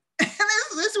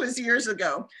 this was years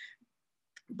ago.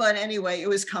 But anyway, it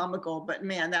was comical, but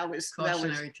man, that was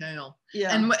cautionary tale.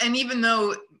 Yeah. And even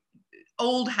though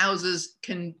old houses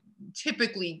can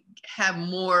typically have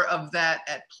more of that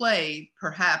at play,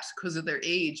 perhaps because of their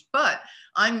age, but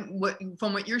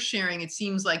from what you're sharing, it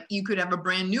seems like you could have a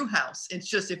brand new house. It's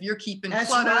just if you're keeping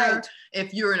clutter, right.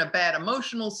 If you're in a bad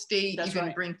emotional state, you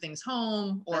can bring things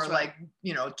home, or like,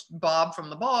 you know, Bob from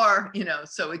the bar, you know,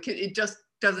 so it just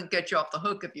doesn't get you off the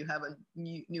hook if you have a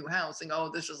new house and, oh,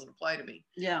 this doesn't apply to me.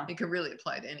 Yeah. It can really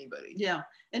apply to anybody. Yeah.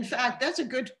 In fact, that's a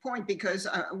good point because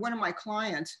one of my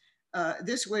clients,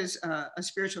 this was a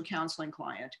spiritual counseling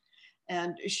client,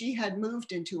 and she had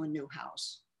moved into a new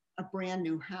house, a brand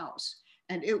new house.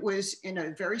 And it was in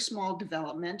a very small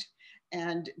development.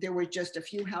 And there were just a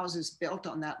few houses built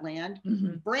on that land,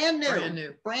 mm-hmm. brand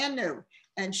new.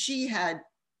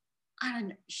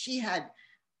 And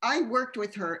I worked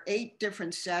with her 8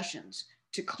 different sessions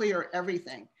to clear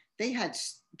everything.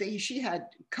 She had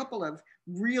a couple of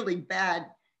really bad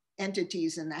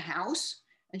entities in the house,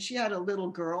 and she had a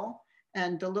little girl,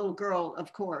 and the little girl,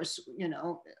 of course, you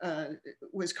know,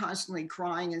 was constantly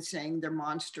crying and saying, "There are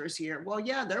monsters here." Well,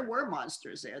 yeah, there were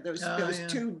monsters there. There was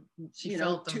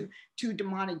two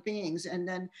demonic beings, and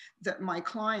then my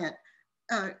client.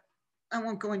 I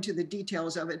won't go into the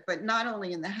details of it, but not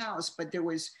only in the house, but there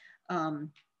was.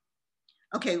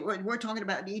 Okay, we're talking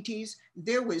about ETs.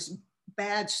 There was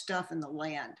bad stuff in the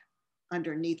land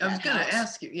underneath that house. I was going to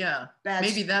ask you, yeah.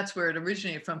 Maybe that's where it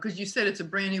originated from, because you said it's a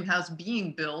brand new house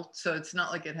being built, so it's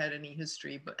not like it had any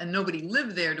history, and nobody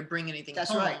lived there to bring anything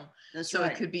home. Right. That's right. So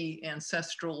it could be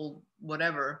ancestral,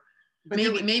 whatever. But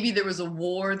maybe there was a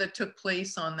war that took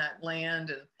place on that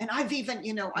land. And I've even,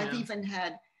 you know, I've even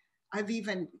had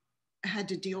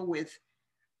to deal with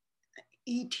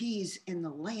ETs in the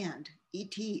land,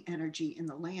 ET energy in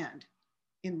the land,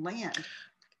 inland.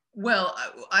 Well,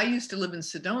 I used to live in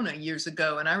Sedona years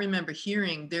ago, and I remember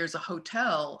hearing there's a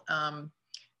hotel.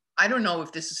 I don't know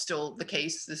if this is still the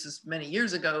case. This is many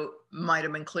years ago, might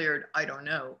have been cleared. I don't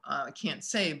know. I can't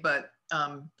say, but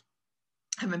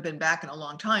haven't been back in a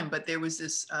long time. But there was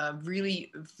this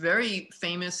really very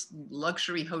famous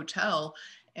luxury hotel,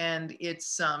 and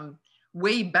it's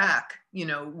way back, you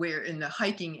know, where in the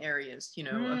hiking areas, you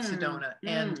know, of Sedona.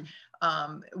 And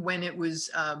when it was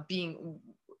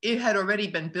it had already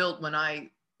been built when I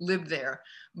lived there,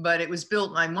 but it was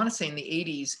built, I want to say in the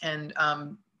 80s. And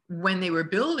when they were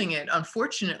building it,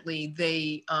 unfortunately,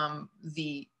 the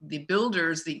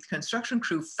builders, the construction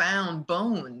crew found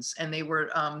bones, and they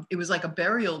were, it was like a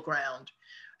burial ground.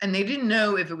 And they didn't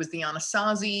know if it was the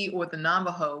Anasazi or the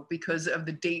Navajo because of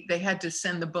the date. They had to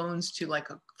send the bones to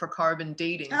for carbon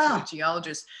dating to a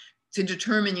geologist to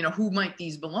determine, you know, who might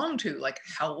these belong to, like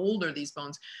how old are these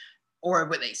bones. or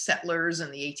were they settlers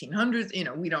in the 1800s? You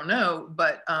know, we don't know,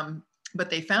 but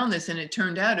they found this, and it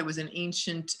turned out it was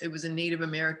a Native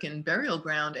American burial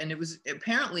ground. And it was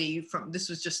apparently this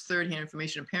was just third-hand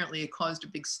information. Apparently it caused a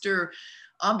big stir,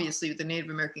 obviously, with the Native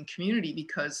American community,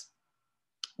 because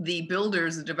the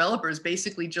builders, the developers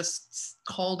basically just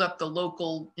called up the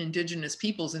local indigenous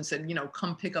peoples and said, you know,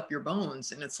 come pick up your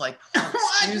bones. And it's like, oh,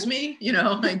 excuse me, you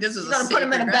know, like this is you gotta put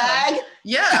them in a bag.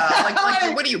 Yeah,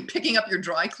 like what are you picking up your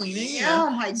dry cleaning? You know? Oh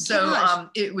my gosh. So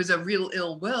it was a real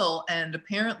ill will, and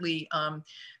apparently,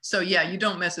 so yeah, you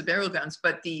don't mess with burial grounds.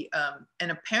 But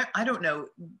I don't know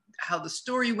how the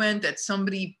story went, that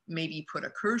somebody maybe put a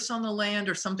curse on the land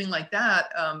or something like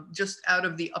that, just out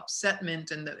of the upsetment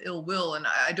and the ill will. And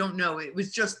I don't know, it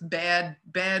was just bad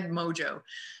mojo.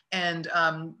 And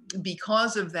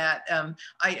because of that,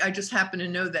 I just happen to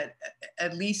know that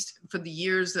at least for the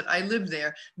years that I lived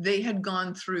there, they had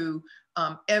gone through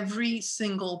every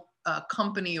single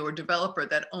company or developer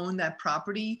that owned that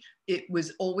property. It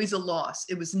was always a loss.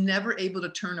 It was never able to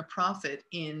turn a profit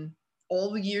in all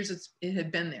the years it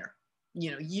had been there,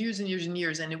 you know, years and years and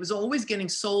years. And it was always getting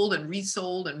sold and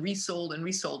resold and resold and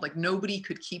resold. Like nobody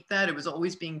could keep that. It was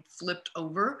always being flipped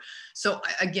over. So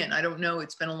again, I don't know,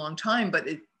 it's been a long time, but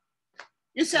it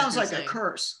sounds like a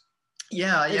curse.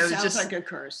 Yeah. It sounds just like a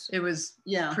curse. It was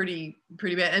pretty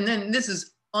bad. And then this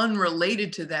is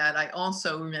unrelated to that. I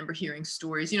also remember hearing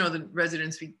stories, you know, the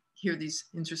residents, we hear these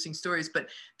interesting stories, but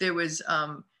there was,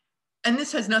 and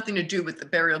this has nothing to do with the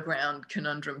burial ground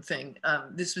conundrum thing.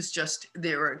 This was just,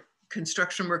 there were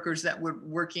construction workers that were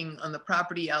working on the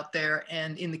property out there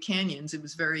and in the canyons. It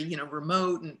was very, you know,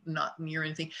 remote and not near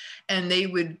anything. And they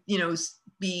would, you know,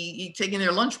 be taking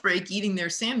their lunch break, eating their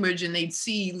sandwich, and they'd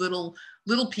see little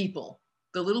people.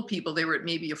 The little people, they were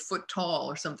maybe a foot tall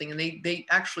or something, and they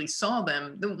actually saw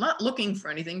them. They were not looking for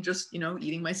anything, just, you know,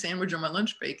 eating my sandwich on my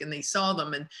lunch break, and they saw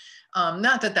them. And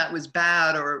not that that was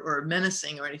bad or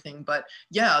menacing or anything, but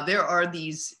yeah, there are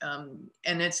these, and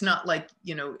it's not like,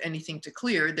 you know, anything to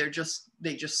clear. They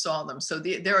just saw them. So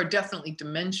there are definitely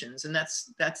dimensions, and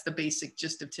that's the basic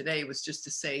gist of today, was just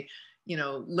to say, you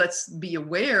know, let's be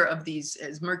aware of these.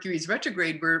 As Mercury's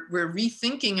retrograde, we're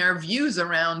rethinking our views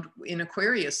around, in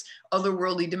Aquarius,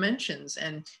 otherworldly dimensions.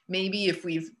 And maybe if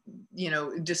we've, you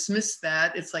know, dismissed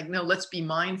that, it's like, no, let's be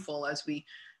mindful as we,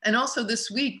 and also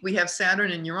this week we have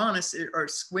Saturn and Uranus are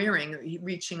squaring,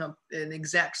 reaching an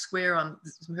exact square on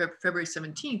February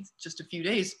 17th, just a few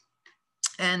days.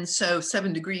 And so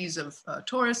 7 degrees of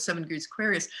Taurus, 7 degrees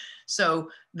Aquarius.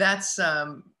 So that's,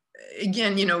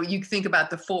 again, you know, you think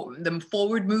about the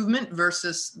forward movement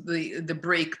versus the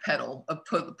brake pedal of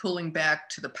pulling back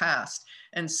to the past.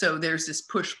 And so there's this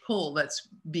push-pull that's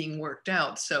being worked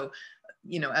out. So,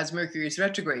 you know, as Mercury is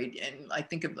retrograde, and I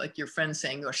think of like your friend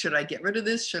saying, oh, should I get rid of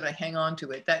this? Should I hang on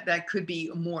to it? That could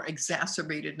be more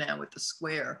exacerbated now with the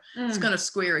square. It's going to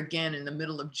square again in the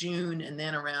middle of June, and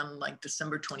then around like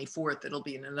December 24th, it'll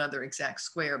be in another exact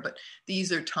square. But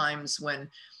these are times when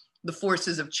the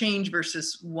forces of change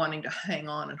versus wanting to hang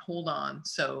on and hold on.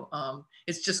 So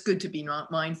it's just good to be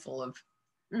not mindful of,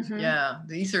 yeah,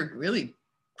 these are really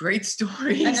great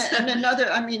stories. And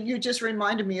another, I mean, you just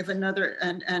reminded me of another,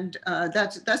 and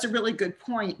that's a really good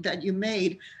point that you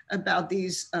made about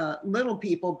these little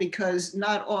people, because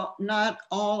not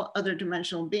all other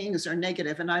dimensional beings are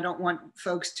negative, and I don't want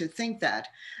folks to think that.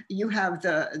 You have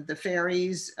the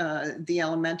fairies, the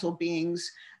elemental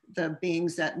beings, the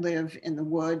beings that live in the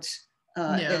woods,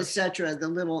 etc. The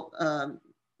little,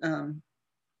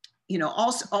 you know,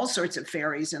 all sorts of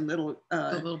fairies and the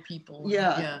little people.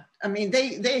 Yeah. I mean,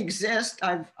 they exist.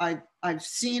 I've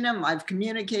seen them. I've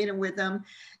communicated with them,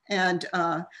 and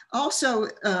also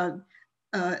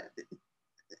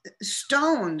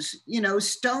stones. You know,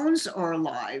 stones are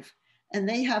alive, and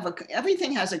they have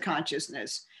everything has a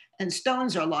consciousness. And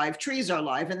stones are alive, trees are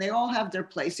alive, and they all have their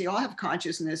place. They all have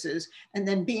consciousnesses, and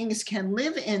then beings can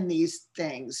live in these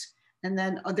things. And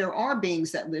then there are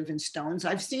beings that live in stones.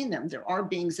 I've seen them. There are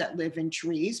beings that live in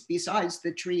trees besides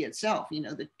the tree itself, you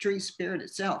know, the tree spirit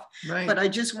itself. Right. But I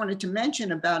just wanted to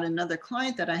mention about another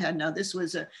client that I had. Now, this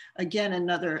was, again,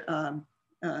 another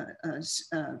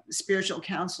spiritual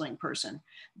counseling person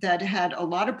that had a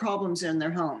lot of problems in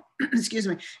their home. Excuse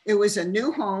me. It was a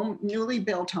new home, newly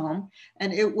built home,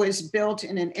 and it was built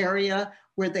in an area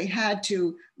where they had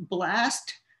to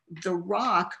blast the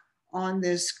rock on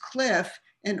this cliff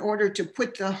in order to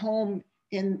put the home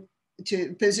in,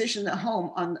 to position the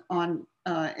home on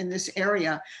in this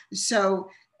area. So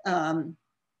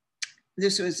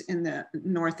this was in the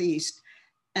Northeast.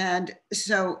 And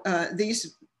so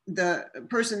the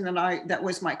person that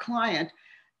was my client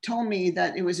told me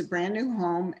that it was a brand new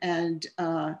home, and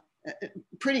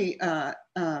pretty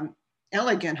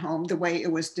elegant home the way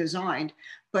it was designed.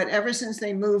 But ever since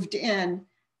they moved in,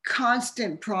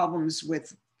 constant problems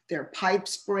with their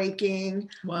pipes breaking,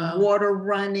 Wow. water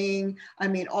running. I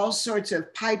mean, all sorts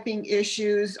of piping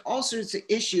issues, all sorts of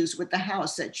issues with the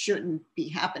house that shouldn't be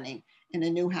happening in a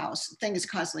new house. Things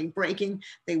constantly breaking.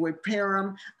 They would repair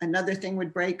them. Another thing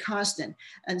would break, constant.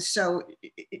 And so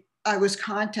I was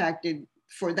contacted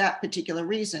for that particular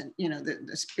reason, you know,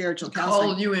 the spiritual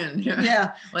counseling. Called you in. Yeah.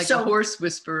 Yeah. Like so, the horse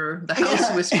whisperer, the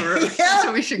house whisperer. Yeah,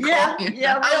 So we should yeah, call you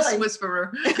yeah, the house really.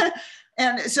 whisperer.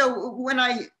 And so when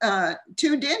I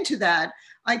tuned into that,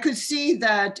 I could see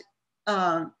that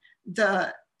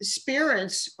the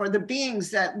spirits or the beings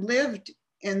that lived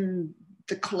in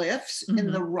the cliffs, Mhm.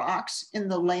 in the rocks, in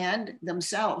the land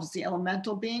themselves, the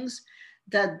elemental beings,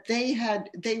 that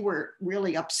they were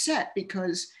really upset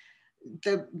because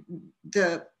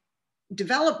the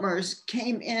developers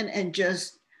came in and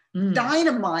just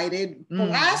dynamited,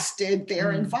 blasted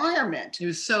their environment. It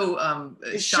was so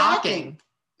shocking.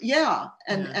 Yeah,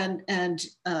 and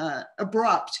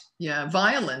abrupt. Yeah,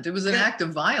 violent. It was an act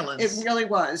of violence. It really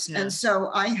was. Yeah. And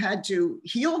so I had to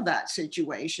heal that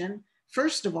situation,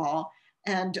 first of all,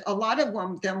 and a lot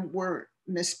of them were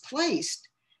misplaced.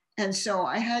 And so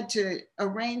I had to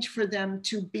arrange for them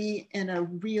to be in a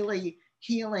really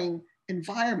healing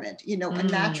environment, you know, a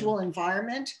natural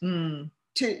environment.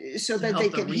 So that they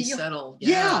could resettle.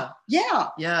 Yeah.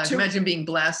 Imagine being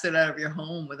blasted out of your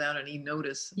home without any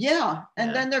notice. Yeah.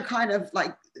 And then they're kind of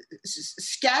like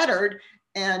scattered.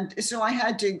 And so I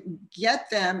had to get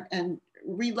them and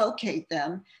relocate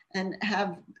them and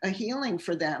have a healing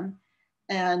for them.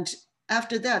 And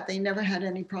after that, they never had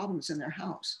any problems in their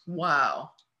house.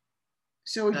 Wow.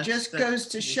 So it just goes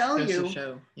to show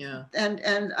you. Yeah.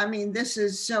 And I mean, this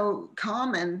is so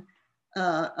common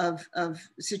of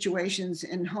situations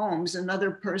in homes.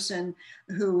 Another person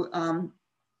who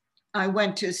I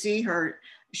went to see her,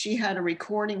 she had a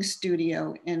recording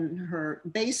studio in her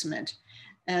basement,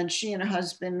 and she and her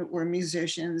husband were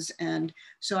musicians. And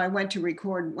so I went to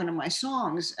record one of my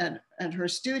songs at her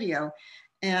studio,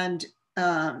 and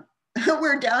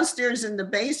we're downstairs in the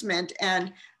basement,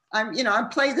 and I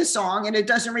play the song and it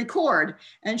doesn't record,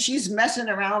 and she's messing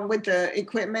around with the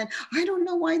equipment. I don't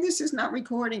know why this is not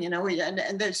recording,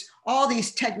 and there's all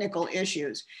these technical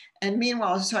issues. And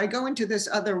meanwhile, so I go into this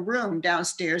other room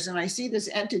downstairs and I see this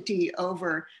entity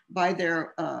over by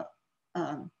their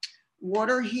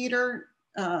water heater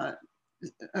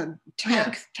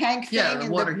tank thing. Yeah,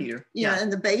 water heater. Yeah,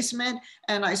 in the basement.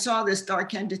 And I saw this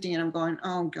dark entity and I'm going,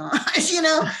 oh gosh,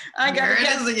 I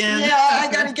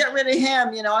got to get rid of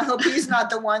him. I hope he's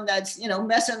not the one that's,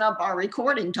 messing up our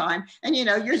recording time. And,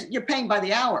 you're paying by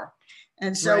the hour.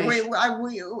 And so we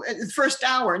the first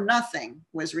hour, nothing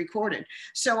was recorded.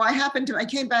 So I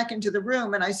came back into the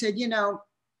room and I said,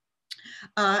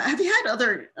 have you had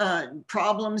other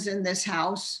problems in this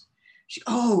house?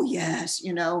 Oh, yes,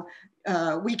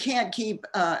 we can't keep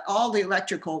all the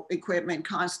electrical equipment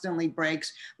constantly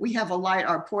breaks. We have a light,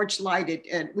 our porch light,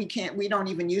 we don't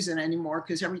even use it anymore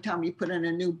because every time you put in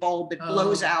a new bulb, it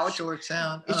blows out. Shorts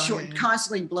out. It's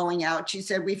constantly blowing out. She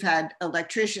said, we've had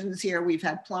electricians here, we've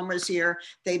had plumbers here.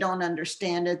 They don't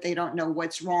understand it. They don't know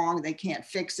what's wrong. They can't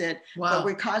fix it. Wow. But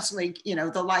we're constantly,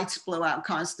 the lights blow out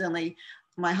constantly.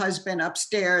 My husband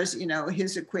upstairs,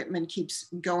 his equipment keeps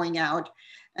going out.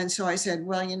 And so I said,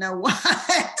 well, you know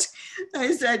what?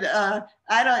 I said, I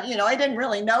didn't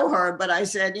really know her, but I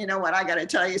said, you know what, I got to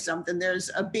tell you something. There's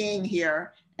a being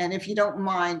here. And if you don't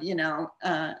mind,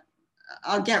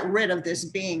 I'll get rid of this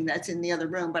being that's in the other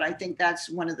room. But I think that's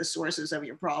one of the sources of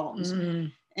your problems. Mm-hmm.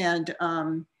 And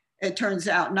it turns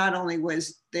out not only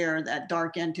was there that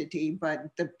dark entity, but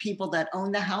the people that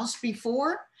owned the house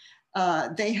before,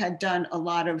 they had done a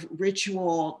lot of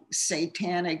ritual,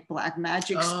 satanic, black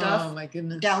magic stuff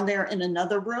down there in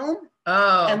another room.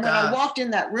 Oh, and when I walked in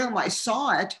that room, I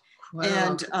saw it.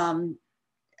 Wow.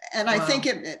 And I think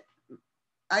it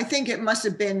must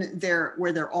have been there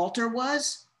where their altar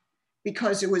was,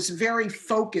 because it was very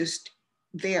focused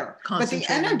there. But the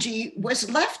energy was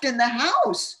left in the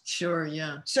house. Sure,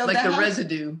 yeah. So like the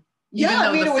residue.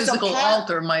 Yeah, even though the physical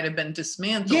altar might have been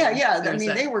dismantled. Yeah. I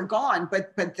mean, they were gone,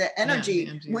 but the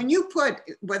energy, when you put,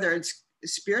 whether it's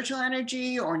spiritual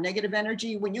energy or negative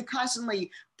energy, when you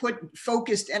constantly put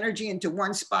focused energy into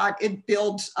one spot, it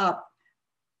builds up.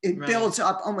 It builds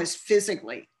up almost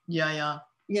physically. Yeah.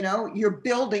 You're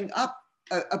building up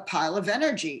a pile of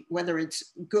energy, whether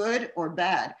it's good or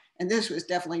bad. And this was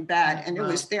definitely bad. And it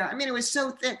was there. I mean, it was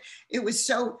so thick. It was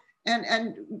so,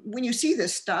 and when you see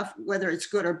this stuff, whether it's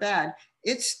good or bad,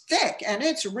 it's thick and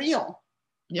it's real.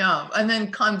 Yeah. And then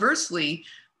conversely,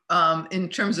 in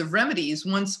terms of remedies,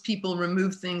 once people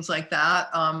remove things like that,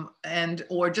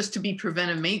 or just to be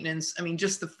preventive maintenance, I mean,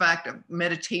 just the fact of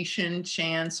meditation,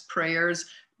 chants, prayers,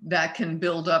 that can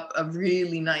build up a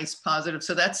really nice positive.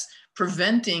 So that's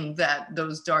preventing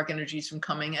those dark energies from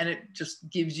coming, and it just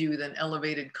gives you an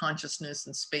elevated consciousness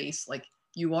and space. Like,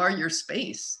 you are your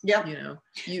space. Yeah. You know,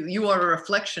 you are a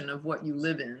reflection of what you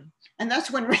live in. And that's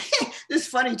one, this is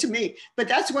funny to me, but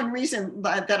that's one reason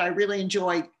that I really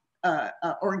enjoy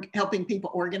helping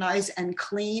people organize and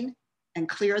clean and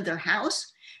clear their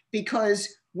house. Because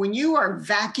when you are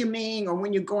vacuuming or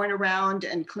when you're going around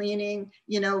and cleaning,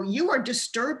 you know, you are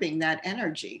disturbing that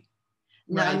energy.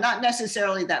 Now, Right. not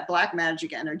necessarily that black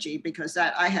magic energy, because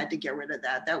that I had to get rid of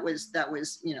that. That was,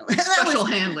 you know, Special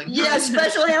handling. Yeah,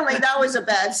 special handling. That was a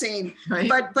bad scene. Right.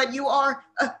 But you are,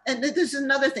 and this is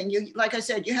another thing. You, like I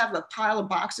said, you have a pile of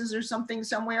boxes or something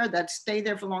somewhere that stay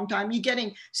there for a long time. You're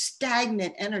getting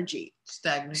stagnant energy.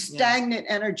 Stagnant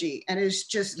energy, and it's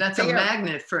just that's there. A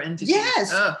magnet for entities.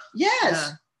 Yes. Ugh. Yes.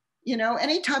 Yeah. You know,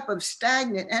 any type of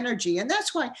stagnant energy, and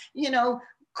that's why, you know.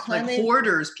 Like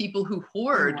hoarders, people who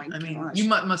hoard. Oh, I mean, gosh. you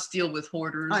must deal with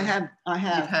hoarders. I have.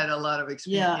 You've had a lot of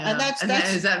experience. Yeah, and that's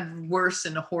is that worse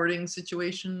in a hoarding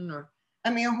situation, or? I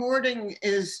mean, hoarding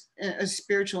is a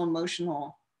spiritual,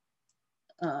 emotional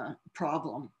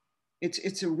problem.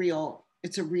 It's a real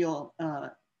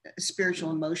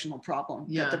spiritual, emotional problem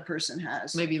that the person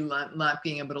has. Maybe not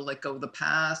being able to let go of the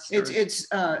past. In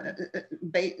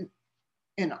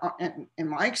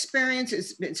my experience,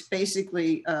 it's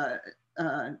basically.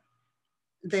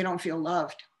 They don't feel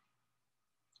loved.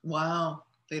 Wow,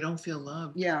 they don't feel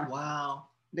loved. Yeah. Wow.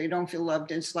 They don't feel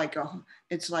loved. It's like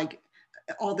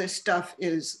all this stuff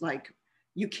is like,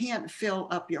 you can't fill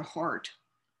up your heart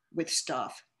with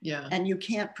stuff. Yeah. And you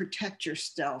can't protect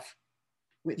yourself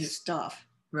with stuff.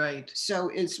 Right. So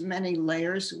it's many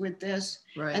layers with this.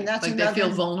 Right. And that's like they feel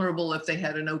vulnerable. If they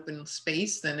had an open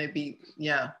space, then they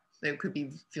could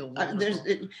feel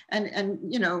vulnerable. And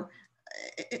you know,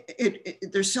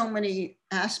 there's so many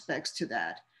aspects to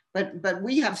that, but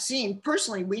we have seen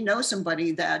personally, we know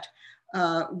somebody that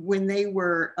when they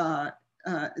were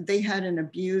they had an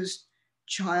abused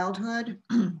childhood.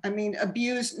 I mean,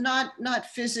 abused not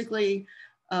physically,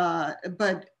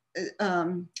 but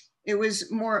it was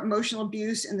more emotional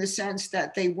abuse in the sense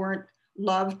that they weren't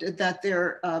loved, that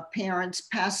their parents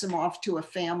passed them off to a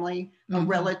family, a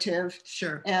relative.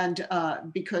 Sure. And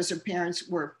because their parents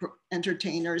were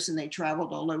entertainers and they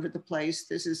traveled all over the place.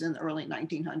 This is in the early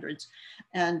 1900s.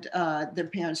 And their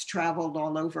parents traveled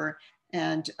all over.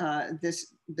 And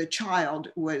the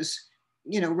child was,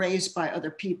 you know, raised by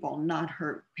other people, not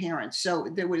her parents. So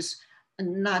there was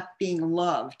not being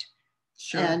loved.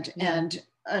 Sure. And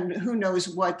who knows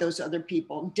what those other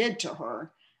people did to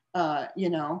her, you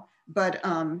know. But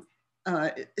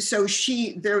so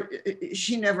she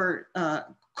never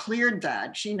cleared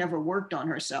that. She never worked on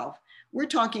herself. We're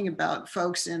talking about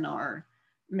folks in our,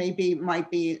 might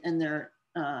be in their,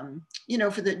 you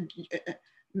know, for the,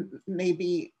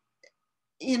 maybe,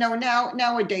 you know,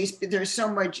 nowadays there's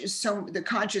the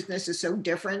consciousness is so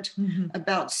different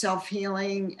about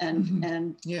self-healing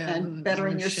and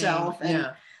bettering yourself.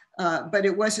 But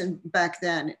it wasn't back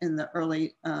then in the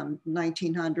early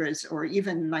 1900s or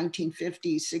even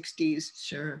 1950s, 60s.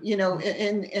 Sure. You know,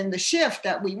 in the shift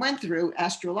that we went through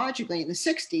astrologically in the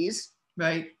 60s.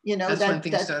 Right. You know, that's when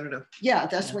things started to. Yeah,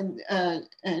 that's when,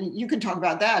 and you can talk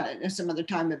about that at some other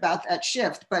time about that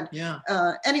shift. But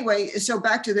anyway, so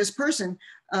back to this person,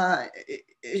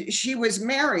 she was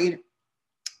married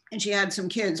and she had some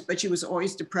kids, but she was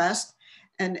always depressed.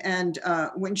 And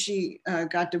when she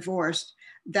got divorced,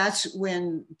 that's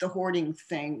when the hoarding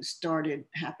thing started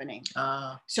happening.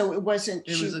 So it wasn't.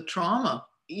 It was a trauma.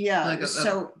 Yeah. Like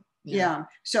so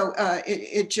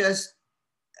it just,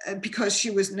 because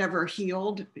she was never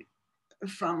healed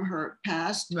from her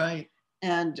past. Right.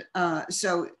 And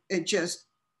so it just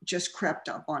crept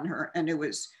up on her, and it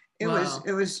was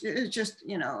just,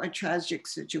 you know, a tragic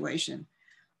situation.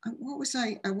 What was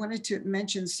I wanted to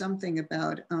mention something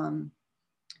about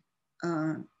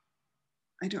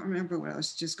I don't remember what I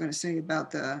was just going to say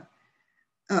about the,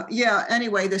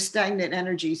 anyway, the stagnant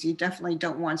energies. You definitely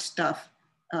don't want stuff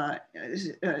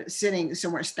sitting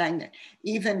somewhere stagnant.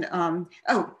 Even,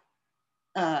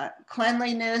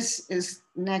 cleanliness is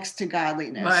next to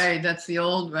godliness. Right, that's the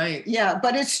old, right. Yeah,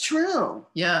 but it's true.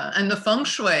 Yeah, and the feng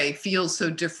shui feels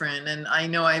so different. And I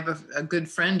know I have a good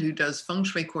friend who does feng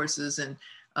shui courses, and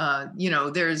you know,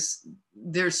 there's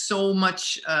so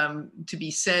much to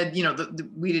be said. You know,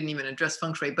 we didn't even address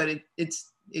feng shui, but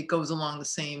it goes along the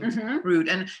same route.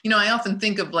 And you know, I often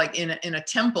think of like in a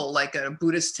temple, like a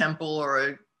Buddhist temple or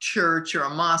a church or a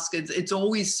mosque, it's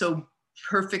always so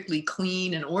perfectly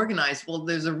clean and organized. Well,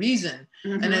 there's a reason.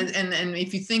 Mhm. And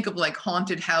if you think of like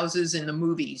haunted houses in the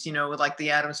movies, you know, with like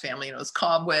the Addams Family, you know, it's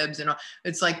cobwebs and all,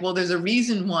 it's like, well, there's a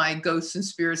reason why ghosts and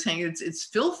spirits hang. It's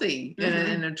filthy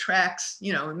and it attracts,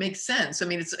 you know, it makes sense. I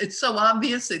mean, it's so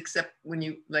obvious, except when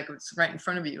you like, it's right in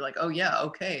front of you, like, oh yeah,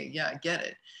 okay, yeah, I get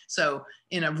it. So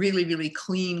in a really, really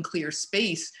clean, clear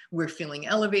space, we're feeling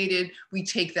elevated. We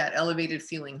take that elevated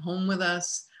feeling home with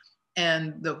us.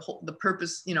 And the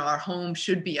purpose, you know, our home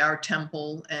should be our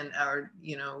temple and our,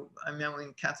 you know, I remember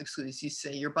in Catholic schools, you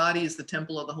say your body is the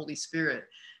temple of the Holy Spirit.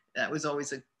 That was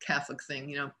always a Catholic thing,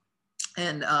 you know,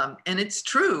 and it's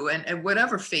true. And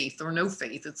whatever faith or no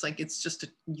faith, it's like, it's just a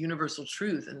universal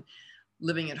truth. And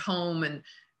living at home and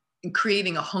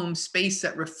creating a home space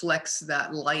that reflects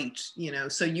that light, you know.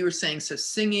 So you were saying, so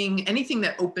singing, anything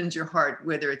that opens your heart,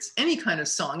 whether it's any kind of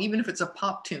song, even if it's a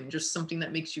pop tune, just something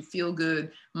that makes you feel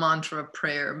good, mantra,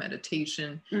 prayer,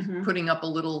 meditation, putting up a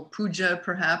little puja,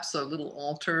 perhaps a little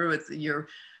altar with your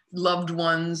loved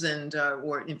ones, and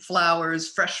or in flowers,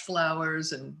 fresh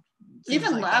flowers, and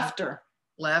even like laughter.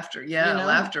 Laughter, yeah, you know?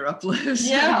 Laughter uplifts.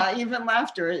 Yeah, even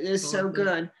laughter is so Lovely.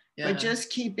 good. Yeah. But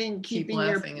just keep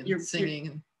laughing and singing.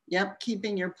 And yep,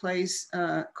 keeping your place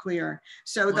clear.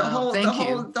 So the whole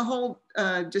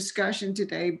discussion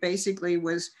today basically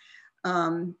was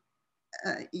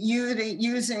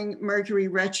using Mercury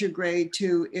retrograde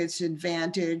to its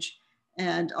advantage,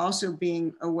 and also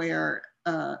being aware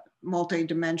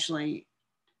multidimensionally,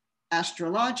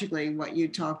 astrologically, what you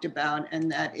talked about, and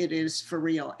that it is for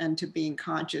real, and to being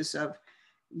conscious of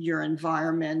your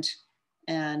environment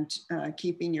and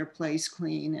keeping your place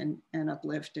clean and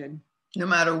uplifted. No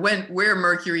matter where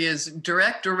Mercury is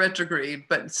direct or retrograde,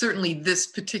 but certainly this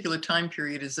particular time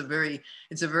period is a very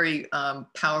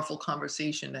powerful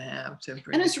conversation to have.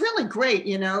 And it's really great,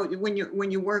 you know,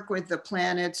 when you work with the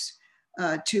planets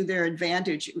to their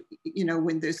advantage, you know,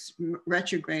 when this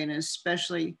retrograde, and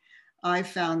especially I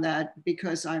found that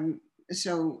because I'm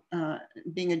so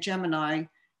being a Gemini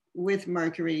with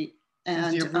Mercury,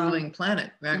 and your ruling planet,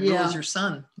 right? Yeah, rules your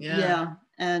sun. Yeah. Yeah.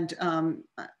 And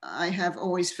I have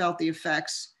always felt the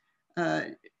effects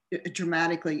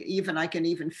dramatically. Even I can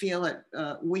even feel it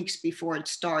weeks before it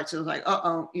starts. It was like,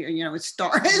 you know, it's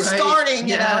starting,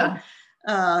 you know.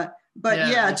 But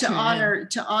yeah,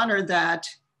 to honor that,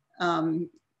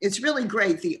 it's really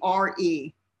great. The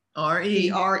RE.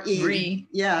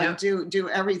 Yeah, yep. do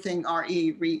everything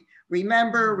RE.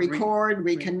 Remember, record,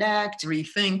 reconnect,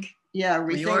 rethink. Yeah,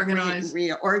 reorganize,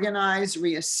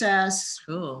 reassess,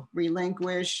 cool.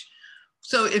 Relinquish.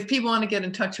 So if people want to get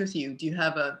in touch with you, do you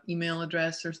have an email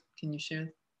address, or can you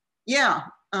share? Yeah,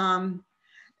 I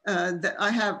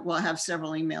have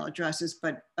several email addresses,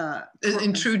 but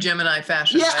in true Gemini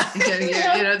fashion, yeah,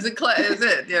 right? You know, is it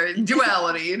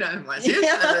duality? You know,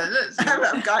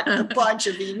 I've got a bunch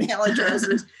of email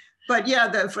addresses, but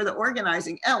yeah, for the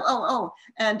organizing.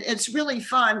 And it's really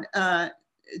fun to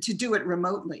do it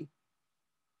remotely.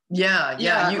 Yeah.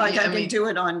 I can do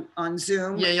it on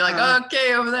Zoom. Yeah, you're like,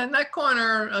 okay, over there in that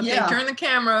corner. Okay, turn the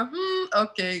camera.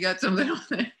 Okay, you got something on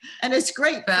there. And it's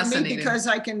great for me because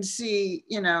I can see,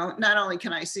 you know, not only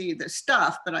can I see the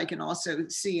stuff, but I can also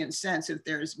see and sense if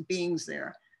there's beings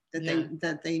there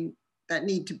that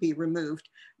need to be removed.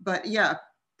 But yeah,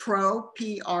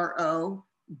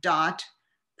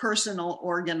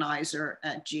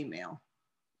 pro.personalorganizer@gmail.com.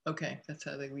 Okay, that's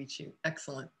how they reach you.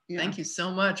 Excellent. Yeah. Thank you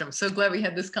so much. I'm so glad we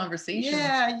had this conversation.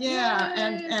 Yeah.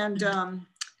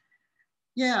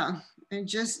 And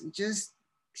just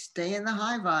stay in the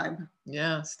high vibe.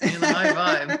 Yeah, stay in the high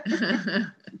vibe.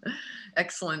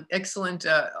 Excellent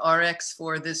RX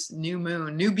for this new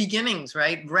moon, new beginnings,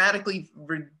 right? Radically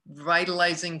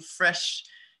revitalizing, fresh.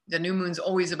 The new moon's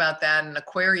always about that, and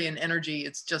Aquarian energy.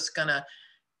 It's just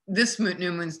this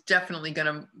new moon's definitely going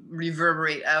to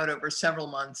reverberate out over several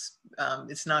months.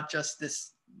 It's not just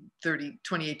this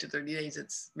 28 to 30 days,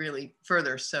 it's really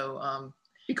further. So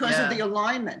because of the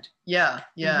alignment. Yeah.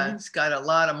 It's got a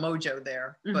lot of mojo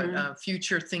there, but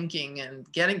future thinking and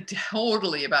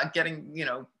totally about getting, you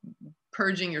know,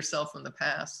 purging yourself from the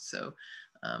past. So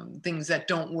things that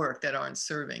don't work, that aren't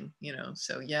serving, you know,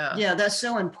 so yeah, that's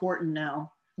so important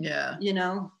now. Yeah, you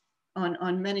know,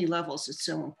 on many levels, it's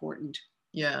so important.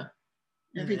 Yeah.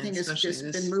 Everything has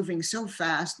just been moving so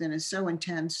fast and it's so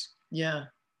intense. Yeah.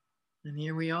 And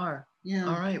here we are. Yeah.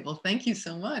 All right. Well, thank you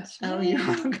so much. Oh, you're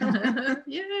welcome.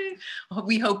 Yay. Well,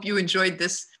 we hope you enjoyed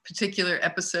this particular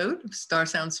episode of Star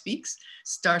Sound Speaks,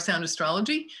 Star Sound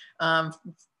Astrology.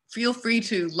 Feel free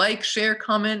to like, share,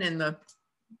 comment in the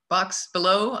box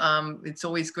below. It's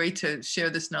always great to share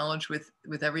this knowledge with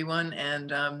everyone.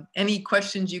 And any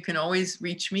questions, you can always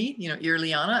reach me,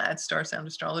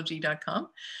 earliana@starsoundastrology.com.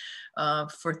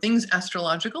 For things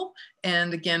astrological.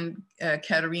 And again,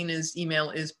 Katerina's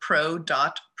email is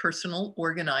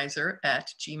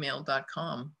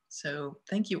pro.personalorganizer@gmail.com. So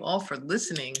thank you all for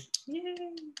listening. Yay.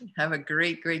 Have a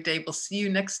great, great day. We'll see you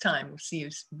next time. We'll see you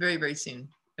very, very soon.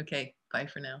 Okay, bye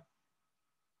for now.